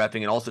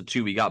refing. And also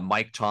too, we got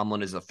Mike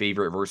Tomlin as a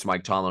favorite versus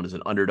Mike Tomlin as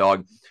an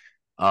underdog.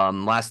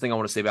 Last thing I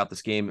want to say about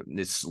this game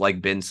is,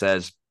 like Ben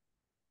says,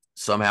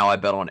 somehow I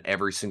bet on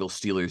every single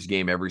Steelers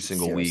game every You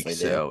single week,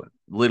 seriously do. so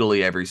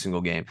literally every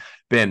single game.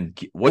 Ben,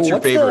 what's Well, your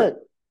what's favorite?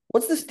 the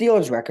what's the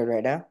Steelers record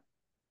right now?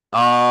 The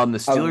Oh,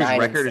 Steelers' 9-7.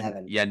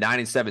 record, yeah,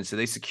 9-7. So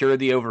they secured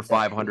the over So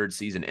 500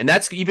 season, and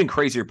that's even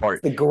crazier it's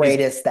part the is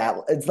greatest stat.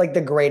 It's like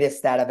the greatest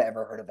stat I've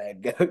ever heard of a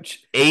head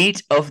coach.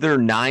 8 of their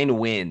 9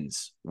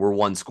 wins were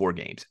one-score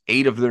games.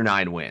 8 of their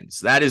 9 wins.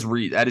 That is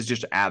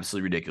just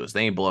absolutely ridiculous.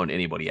 They ain't blowing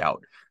anybody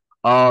out.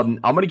 I'm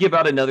gonna give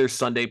out another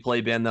Sunday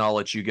play, Ben. Then I'll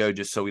let you go,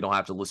 just so we don't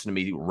have to listen to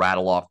me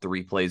rattle off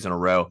 3 plays in a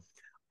row.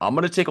 I'm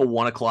gonna take a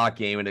 1 o'clock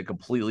game in a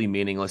completely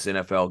meaningless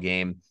NFL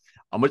game.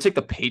 I'm going to take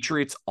the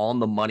Patriots on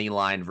the money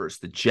line versus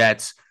the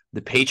Jets.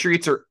 The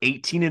Patriots are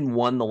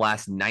 18-1 the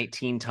last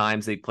 19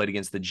 times they've played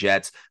against the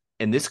Jets.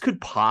 And this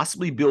could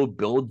possibly be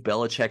Bill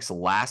Belichick's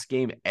last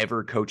game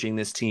ever coaching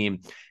this team.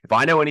 If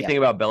I know anything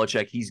Yep. about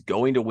Belichick, he's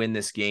going to win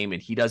this game,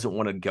 and he doesn't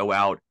want to go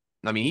out.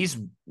 I mean, he's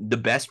the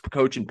best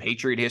coach in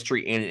Patriot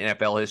history and in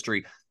NFL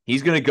history.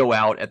 He's going to go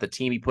out at the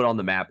team he put on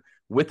the map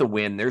with a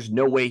win. There's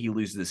no way he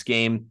loses this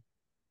game.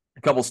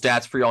 A couple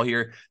stats for y'all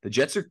here. The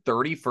Jets are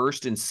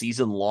 31st in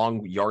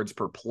season-long yards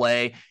per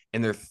play,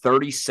 and they're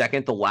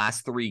 32nd the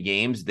last 3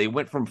 games. They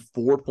went from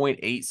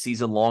 4.8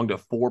 season-long to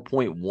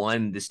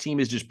 4.1. This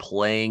team is just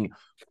playing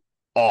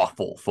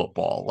awful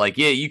football. Like,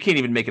 yeah, you can't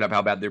even make it up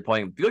how bad they're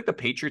playing. I feel like the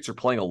Patriots are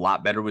playing a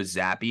lot better with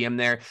Zappy in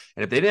there.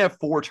 And if they didn't have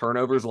 4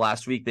 turnovers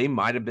last week, they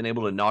might have been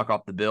able to knock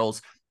off the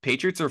Bills.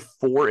 Patriots are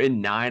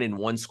 4-9 in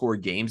one-score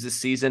games this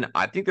season.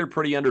 I think they're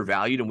pretty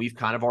undervalued, and we've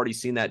kind of already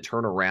seen that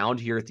turn around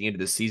here at the end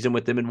of the season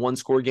with them in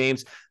one-score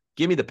games.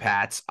 Give me the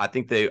Pats. I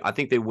think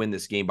they win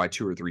this game by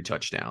 2 or 3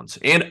 touchdowns.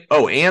 And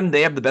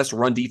they have the best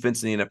run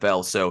defense in the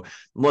NFL. So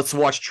let's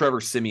watch Trevor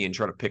Siemian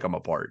try to pick them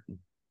apart.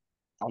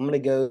 I'm gonna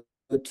go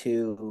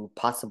to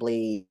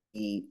possibly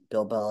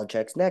Bill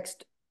Belichick's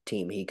next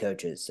team he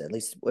coaches. At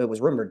least it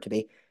was rumored to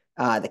be.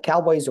 The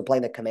Cowboys are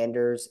playing the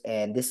Commanders,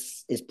 and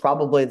this is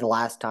probably the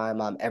last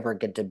time I'm ever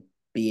get to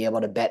be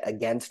able to bet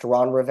against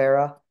Ron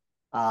Rivera.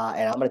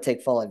 And I'm going to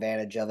take full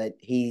advantage of it.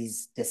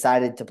 He's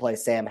decided to play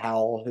Sam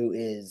Howell, who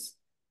is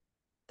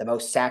the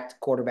most sacked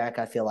quarterback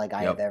I feel like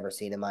I have Yep. ever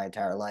seen in my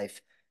entire life.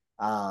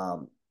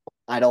 Um,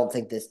 I don't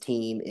think this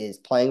team is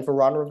playing for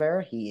Ron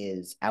Rivera. He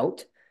is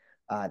out.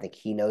 I think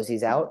he knows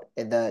he's out.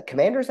 And the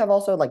Commanders have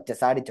also like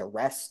decided to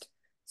rest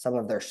some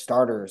of their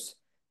starters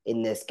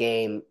in this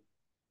game.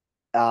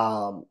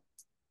 Um,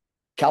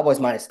 Cowboys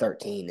minus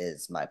 13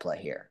 is my play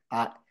here.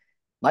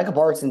 Michael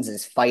Parsons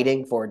is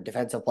fighting for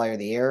Defensive Player of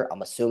the Year.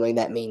 I'm assuming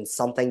that means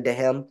something to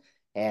him.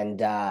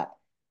 And I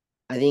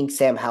think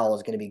Sam Howell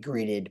is going to be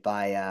greeted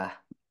by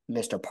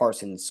Mr.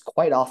 Parsons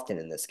quite often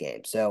in this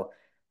game. So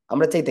I'm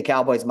going to take the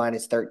Cowboys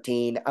minus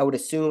 13. I would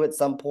assume at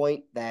some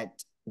point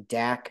that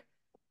Dak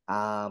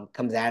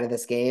comes out of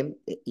this game.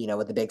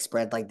 With a big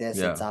spread like this,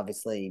 it's Yeah.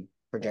 obviously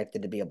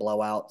projected to be a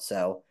blowout.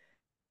 So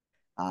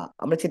I'm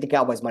going to take the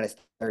Cowboys minus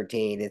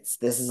 13.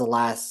 This is the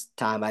last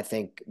time I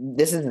think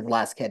this is his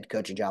last head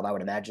coaching job, I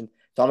would imagine.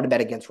 So I'm going to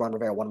bet against Ron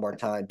Rivera one more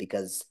time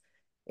because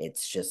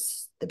it's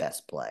just the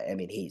best play. I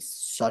mean, he's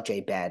such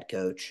a bad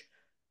coach.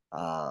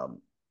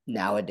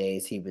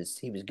 Nowadays, he was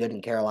good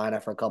in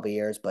Carolina for a couple of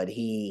years, but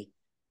he's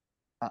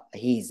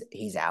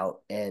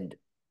out. And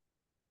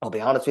I'll be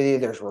honest with you,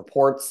 there's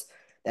reports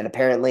that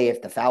apparently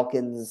if the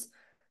Falcons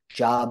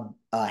job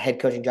head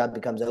coaching job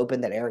becomes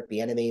open, that Eric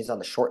Bieniemy is on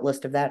the short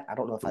list of that. I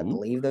don't know if I Ooh.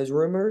 believe those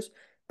rumors,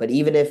 but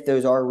even if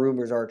those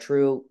rumors are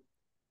true,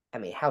 I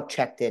mean, how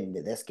checked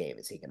into this game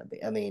is he going to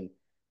be? I mean,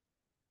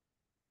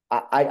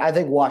 I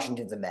think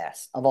Washington's a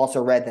mess. I've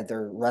also read that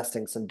they're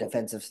resting some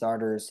defensive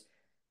starters.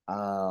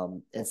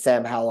 And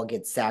Sam Howell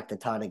gets sacked a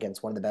ton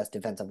against one of the best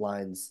defensive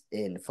lines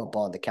in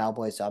football in the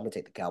Cowboys. So I'm going to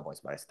take the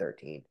Cowboys minus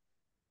 13.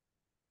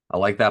 I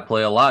like that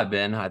play a lot,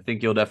 Ben. I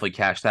think you'll definitely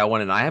cash that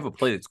one. And I have a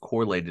play that's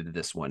correlated to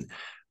this one.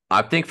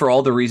 I think for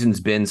all the reasons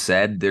Ben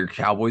said, their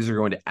Cowboys are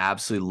going to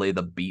absolutely lay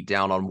the beat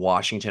down on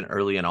Washington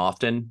early and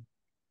often.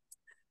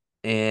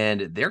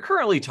 And they're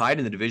currently tied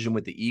in the division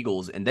with the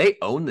Eagles, and they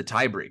own the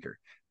tiebreaker.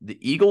 The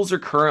Eagles are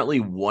currently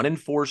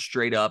 1-4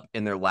 straight up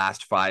in their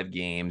last 5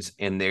 games,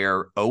 and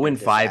they're They're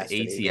 0-5 disaster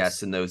ATS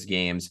Eagles. in those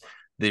games.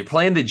 They're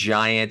playing the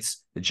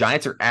Giants. The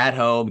Giants are at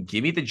home.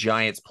 Give me the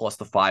Giants plus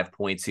the 5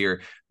 points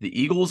here.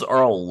 The Eagles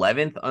are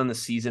 11th on the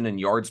season in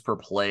yards per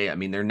play. I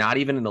mean, they're not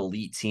even an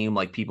elite team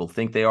like people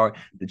think they are.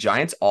 The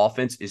Giants'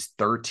 offense is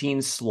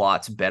 13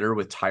 slots better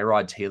with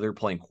Tyrod Taylor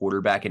playing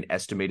quarterback in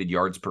estimated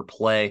yards per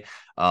play.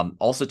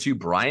 Also, too,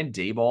 Brian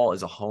Daboll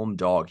is a home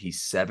dog.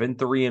 He's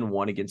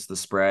 7-3-1 against the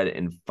spread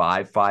and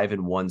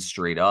 5-5-1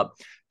 straight up.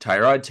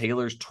 Tyrod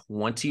Taylor's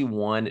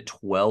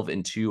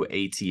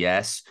 21-12-2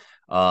 ATS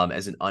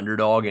as an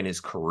underdog in his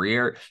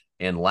career.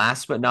 And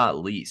last but not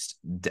least,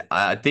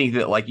 I think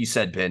that, like you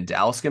said, Ben,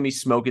 Dallas going to be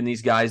smoking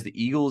these guys. The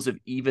Eagles have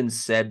even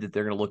said that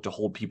they're going to look to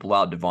hold people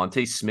out.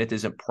 Devontae Smith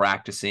isn't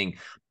practicing.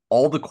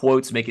 All the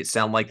quotes make it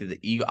sound like the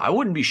Eagle. I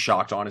wouldn't be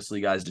shocked,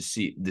 honestly, guys, to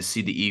see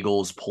the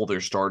Eagles pull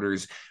their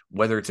starters,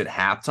 whether it's at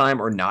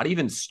halftime or not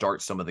even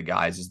start some of the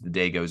guys as the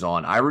day goes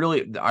on. I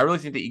really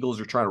think the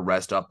Eagles are trying to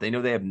rest up. They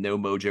know they have no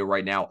mojo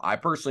right now. I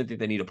personally think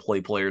they need to play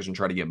players and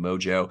try to get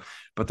mojo,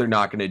 but they're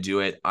not going to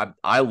do it.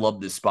 I love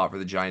this spot for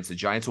the Giants. The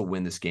Giants will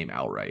win this game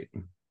outright.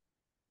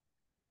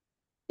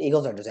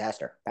 Eagles are a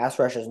disaster. Pass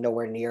rush is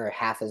nowhere near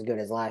half as good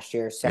as last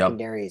year. Yep.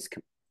 Secondary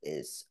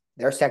is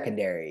their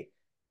secondary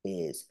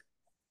is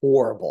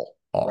horrible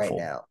right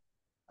Awful.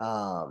 now.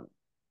 Um,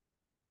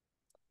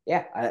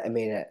 yeah, I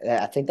mean,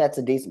 I think that's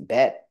a decent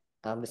bet.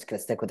 I'm just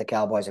gonna stick with the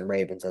Cowboys and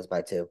Ravens as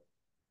my two.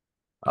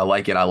 I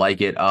like it. I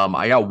like it.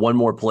 I got one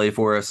more play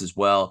for us as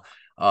well.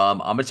 I'm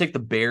gonna take the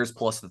Bears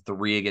plus the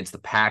 3 against the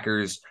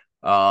Packers.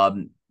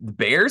 The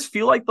Bears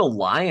feel like the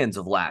Lions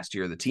of last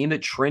year, the team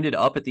that trended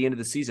up at the end of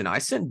the season. I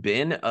sent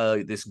Ben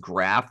this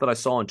graph that I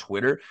saw on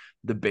Twitter.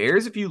 The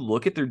Bears, if you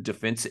look at their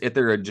defense, at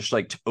their just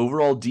like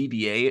overall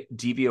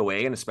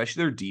DVOA, and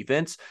especially their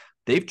defense,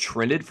 they've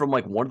trended from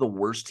like one of the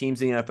worst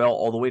teams in the NFL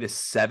all the way to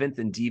seventh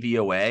in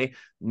DVOA. I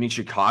mean,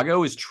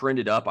 Chicago has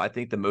trended up, I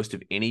think, the most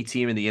of any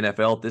team in the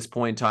NFL at this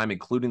point in time,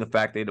 including the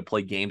fact they had to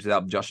play games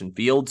without Justin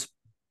Fields.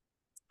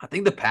 I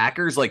think the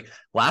Packers, like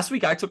last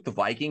week, I took the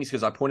Vikings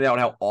because I pointed out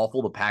how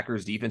awful the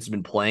Packers defense has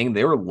been playing.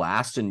 They were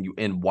last in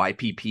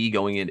YPP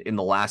going in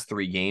the last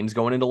 3 games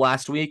going into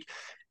last week.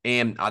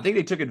 And I think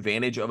they took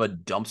advantage of a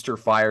dumpster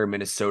fire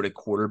Minnesota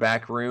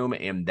quarterback room,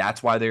 and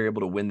that's why they were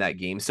able to win that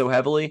game so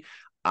heavily.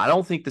 I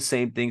don't think the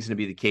same thing's going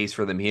to be the case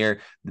for them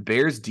here. The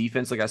Bears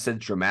defense, like I said,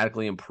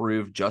 dramatically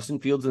improved. Justin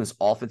Fields and his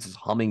offense is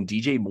humming.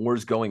 DJ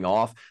Moore's going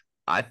off.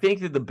 I think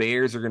that the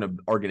Bears are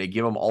gonna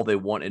give them all they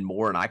want and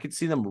more, and I could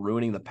see them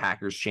ruining the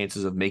Packers'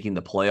 chances of making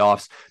the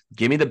playoffs.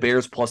 Give me the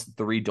Bears plus the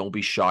 3. Don't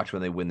be shocked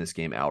when they win this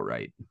game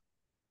outright.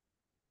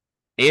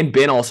 And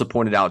Ben also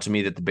pointed out to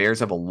me that the Bears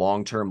have a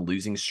long-term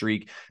losing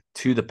streak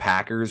to the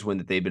Packers when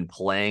they've been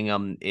playing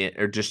them,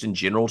 or just in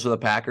general to the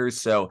Packers.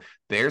 So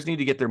Bears need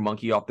to get their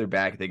monkey off their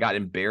back. They got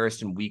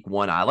embarrassed in week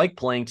 1. I like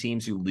playing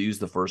teams who lose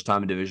the first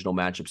time in divisional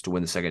matchups to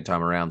win the second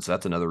time around. So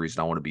that's another reason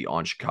I want to be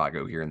on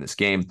Chicago here in this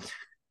game.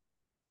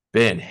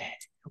 Ben,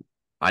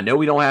 I know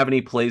we don't have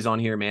any plays on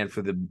here, man,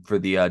 for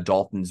the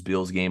Dolphins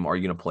Bills game. Are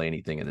you going to play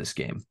anything in this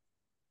game?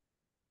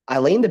 I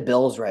lean the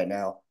Bills right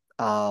now.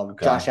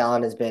 Okay. Josh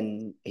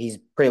Allen he's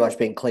pretty much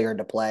been cleared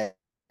to play.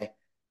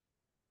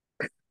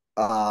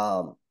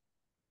 Um,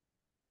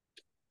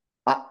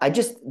 I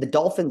just the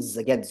Dolphins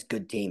against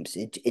good teams.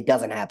 It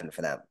doesn't happen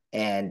for them,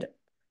 and I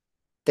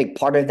think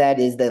part of that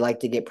is they like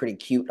to get pretty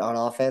cute on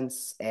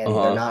offense, and they're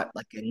Uh-huh. not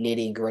like a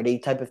nitty gritty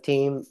type of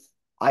team.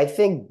 I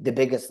think the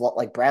biggest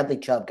like Bradley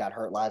Chubb got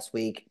hurt last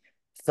week.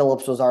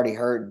 Phillips was already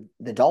hurt.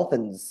 The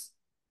Dolphins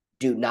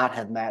do not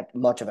have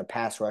much of a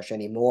pass rush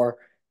anymore.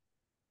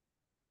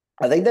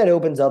 I think that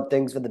opens up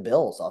things for the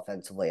Bills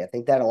offensively. I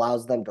think that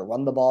allows them to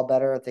run the ball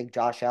better. I think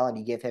Josh Allen,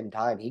 you give him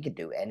time, he could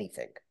do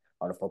anything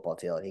on a football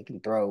field. He can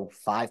throw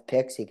 5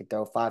 picks, he can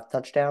throw 5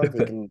 touchdowns,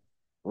 he can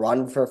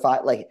run for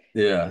 5. Like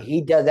Yeah.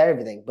 he does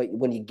everything. But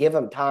when you give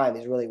him time,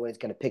 is really when he's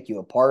going to pick you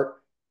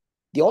apart.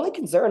 The only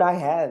concern I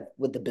have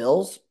with the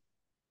Bills,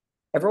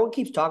 everyone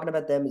keeps talking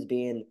about them as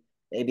being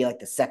maybe like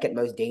the second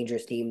most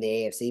dangerous team in the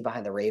AFC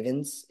behind the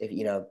Ravens. If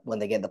when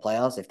they get in the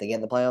playoffs, if they get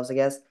in the playoffs, I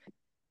guess.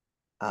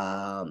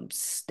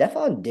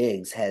 Stefon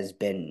Diggs has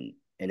been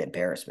an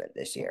embarrassment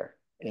this year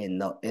in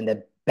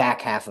the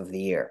back half of the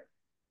year.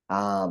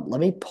 Let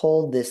me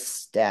pull this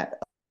stat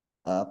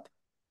up.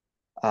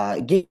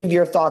 Give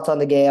your thoughts on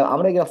the game. I'm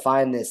gonna go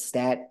find this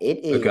stat. It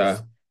Okay.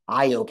 is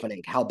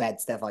eye-opening how bad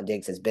Stefon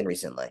Diggs has been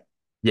recently.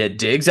 Yeah,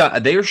 Diggs,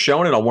 they were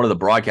showing it on one of the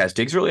broadcasts.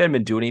 Diggs really hadn't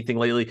been doing anything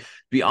lately. To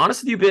be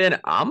honest with you, Ben,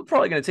 I'm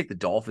probably going to take the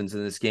Dolphins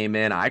in this game,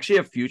 man. I actually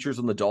have futures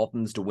on the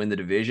Dolphins to win the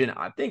division.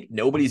 I think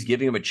nobody's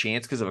giving them a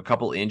chance because of a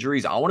couple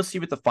injuries. I want to see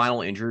what the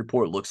final injury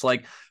report looks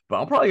like,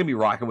 but I'm probably going to be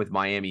rocking with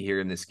Miami here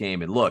in this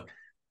game. And look,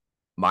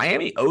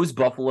 Miami owes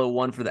Buffalo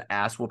one for the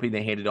ass whooping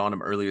they handed on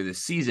them earlier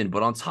this season.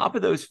 But on top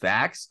of those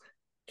facts,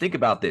 think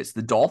about this.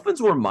 The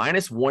Dolphins were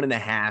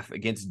 -1.5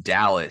 against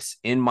Dallas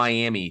in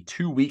Miami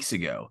 2 weeks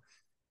ago.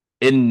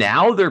 And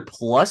now they're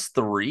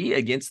 +3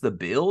 against the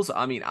Bills.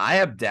 I mean, I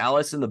have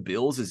Dallas and the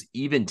Bills as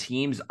even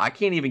teams. I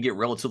can't even get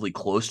relatively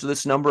close to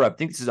this number. I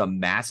think this is a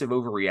massive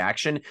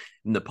overreaction,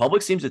 and the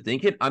public seems to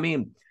think it. I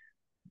mean,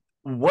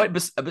 what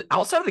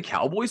outside of the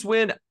Cowboys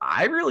win,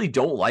 I really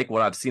don't like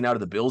what I've seen out of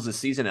the Bills this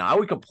season, and I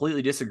would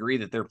completely disagree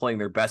that they're playing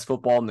their best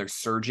football and they're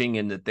surging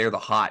and that they're the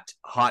hot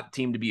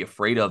team to be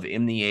afraid of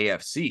in the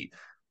AFC.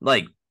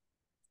 Like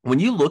when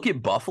you look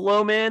at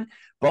Buffalo, man,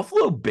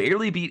 Buffalo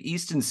barely beat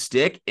Easton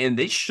Stick, and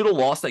they should have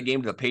lost that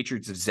game to the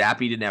Patriots if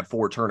Zappy didn't have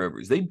 4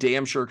 turnovers. They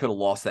damn sure could have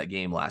lost that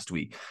game last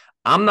week.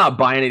 I'm not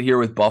buying it here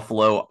with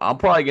Buffalo. I'm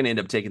probably going to end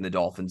up taking the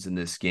Dolphins in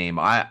this game.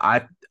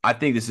 I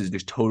think this is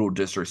just total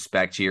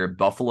disrespect here.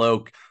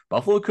 Buffalo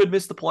could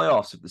miss the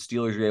playoffs if the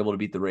Steelers are able to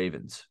beat the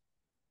Ravens.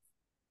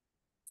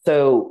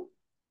 So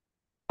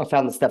I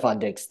found the Stefon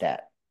Diggs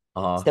stat.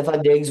 Uh-huh.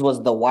 Stefon Diggs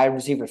was the wide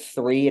receiver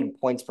 3 in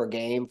points per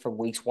game from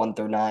weeks 1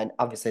 through 9.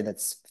 Obviously,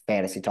 that's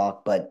fantasy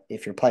talk, but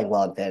if you're playing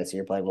well in fantasy,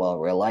 you're playing well in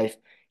real life.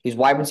 He's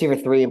wide receiver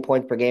 3 in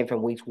points per game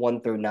from weeks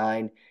 1 through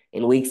 9.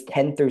 In weeks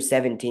 10 through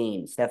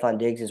 17, Stefon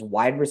Diggs is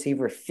wide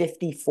receiver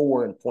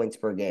 54 in points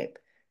per game.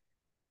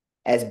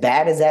 As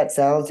bad as that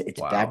sounds, Wow.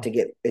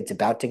 it's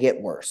about to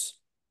get worse.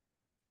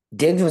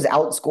 Diggs was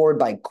outscored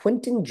by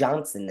Quentin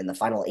Johnson in the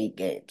final 8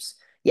 games.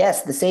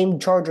 Yes, the same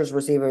Chargers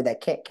receiver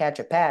that can't catch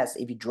a pass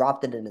if you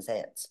dropped it in his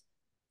hands.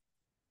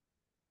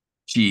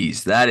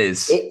 Jeez, that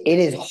is. It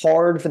is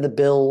hard for the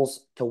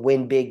Bills to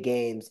win big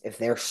games if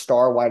their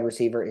star wide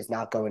receiver is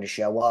not going to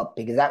show up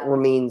because that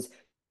means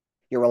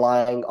you're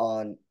relying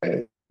on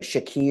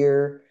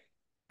Shakir,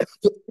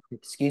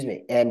 excuse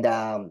me, and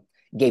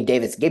Gabe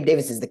Davis. Gabe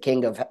Davis is the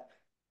king of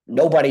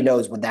nobody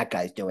knows what that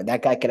guy's doing.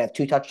 That guy can have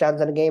 2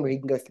 touchdowns in a game or he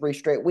can go 3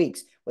 straight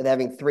weeks with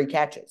having 3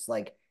 catches.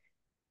 Like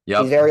he's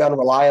Yep. very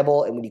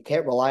unreliable. And when you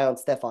can't rely on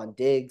Stephon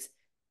Diggs,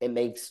 it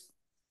makes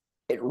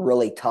it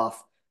really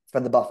tough for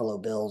the Buffalo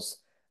Bills.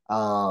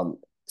 Um,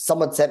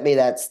 Someone sent me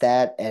that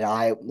stat, and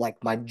I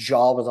like my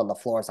jaw was on the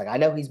floor. It's like I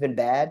know he's been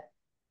bad.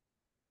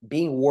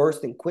 Being worse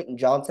than Quentin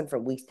Johnson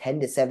from weeks 10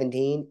 to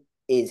 17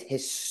 is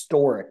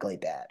historically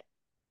bad.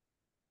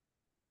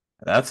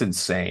 That's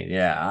insane.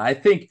 Yeah. I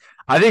think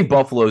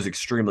Buffalo's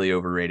extremely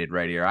overrated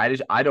right here.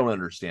 I don't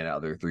understand how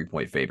they're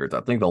 3-point favorites.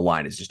 I think the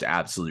line is just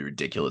absolutely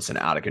ridiculous and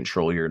out of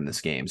control here in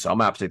this game. So I'm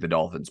gonna have to take the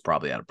Dolphins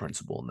probably out of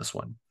principle in this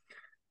one.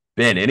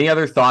 Ben, any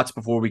other thoughts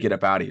before we get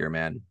up out of here,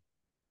 man?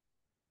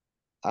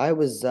 I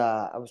was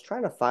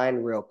trying to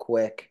find real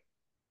quick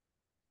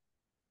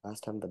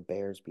last time the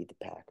Bears beat the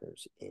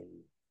Packers in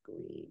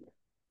Green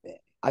Bay.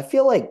 I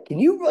feel like can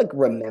you like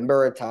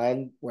remember a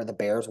time where the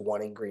Bears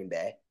won in Green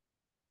Bay?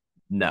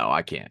 No,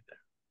 I can't.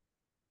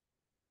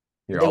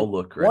 Here, They I'll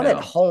look right won at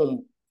now.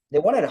 home. They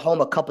won at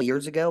home a couple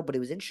years ago, but it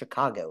was in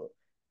Chicago.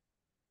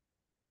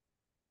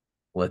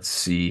 Let's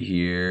see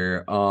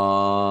here.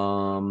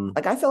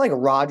 Like I feel like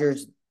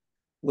Rodgers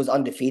was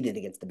undefeated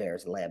against the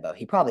Bears in Lambeau.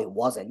 He probably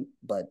wasn't,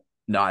 but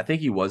No, I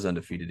think he was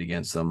undefeated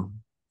against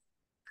them.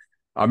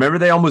 I remember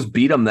they almost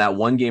beat him that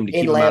one game to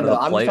in keep him out of Lambeau, the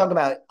play.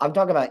 I'm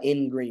talking about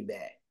in Green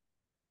Bay,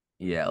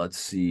 Yeah, let's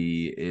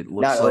see. It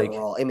not looks like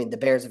overall. I mean, the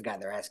Bears have gotten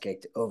their ass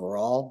kicked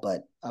overall,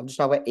 but I'm just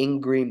talking about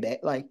in Green Bay.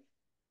 Like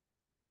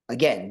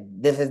again,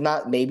 this is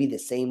not maybe the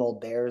same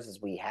old Bears as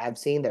we have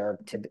seen.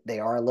 They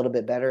are a little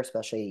bit better,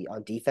 especially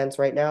on defense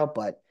right now.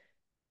 But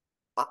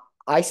I,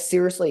 I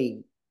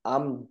seriously,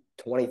 I'm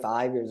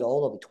 25 years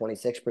old. I'll be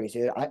 26 pretty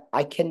soon.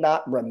 I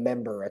cannot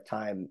remember a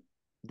time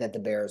that the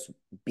Bears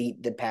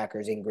beat the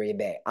Packers in Green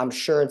Bay. I'm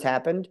sure it's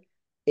happened.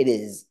 It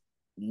is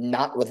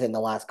not within the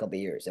last couple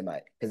of years, am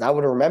I? Because I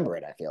would remember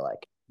it. I feel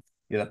like,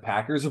 yeah, the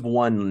Packers have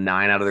won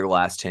 9 out of their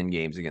last 10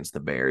 games against the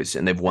Bears,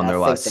 and they've won and their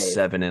last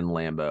 7 in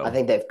Lambeau. I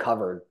think they've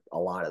covered a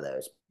lot of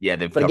those. Yeah,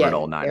 they've But covered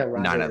all again, nine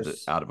Aaron nine out of,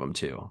 Rodgers, out of them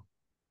too.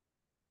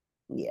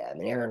 yeah, I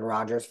mean Aaron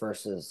Rodgers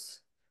versus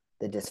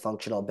the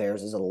dysfunctional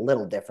Bears is a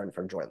little different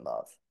from Jordan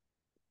Love.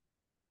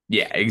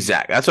 Yeah,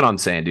 exactly. That's what I'm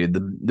saying, dude.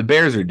 The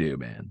Bears are due,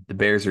 man. The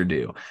Bears are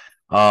due.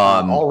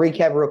 I'll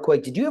recap real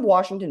quick. Did you have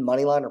Washington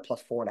money line or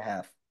plus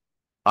 4.5?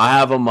 I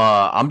have them.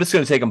 I'm just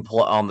gonna take them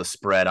on the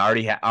spread. I All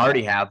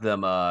already right. have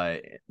them.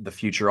 The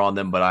future on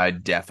them, but I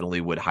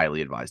definitely would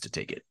highly advise to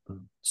take it.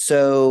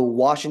 So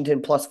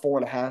Washington plus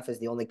 4.5 is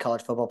the only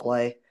college football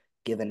play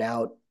given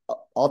out.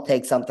 I'll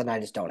take something. I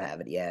just don't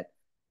have it yet.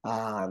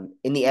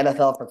 In the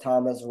NFL for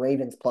Thomas,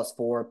 Ravens plus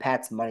 4,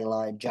 Pats money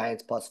line,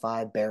 Giants plus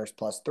 5, Bears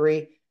plus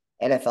 3.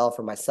 NFL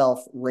for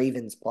myself,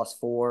 Ravens plus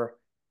 4,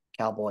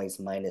 Cowboys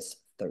minus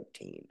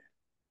 13.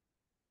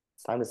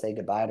 It's time to say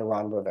goodbye to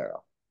Ron Rivera.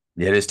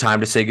 It is time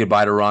to say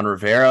goodbye to Ron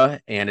Rivera,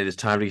 and it is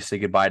time to say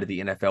goodbye to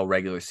the NFL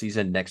regular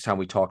season. Next time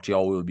we talk to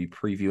y'all, we will be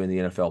previewing the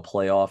NFL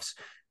playoffs.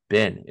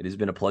 Ben, it has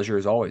been a pleasure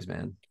as always,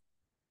 man.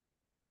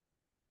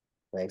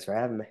 Thanks for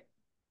having me.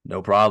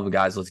 No problem,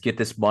 guys. Let's get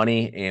this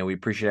money, and we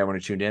appreciate everyone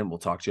who tuned in. We'll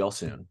talk to y'all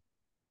soon.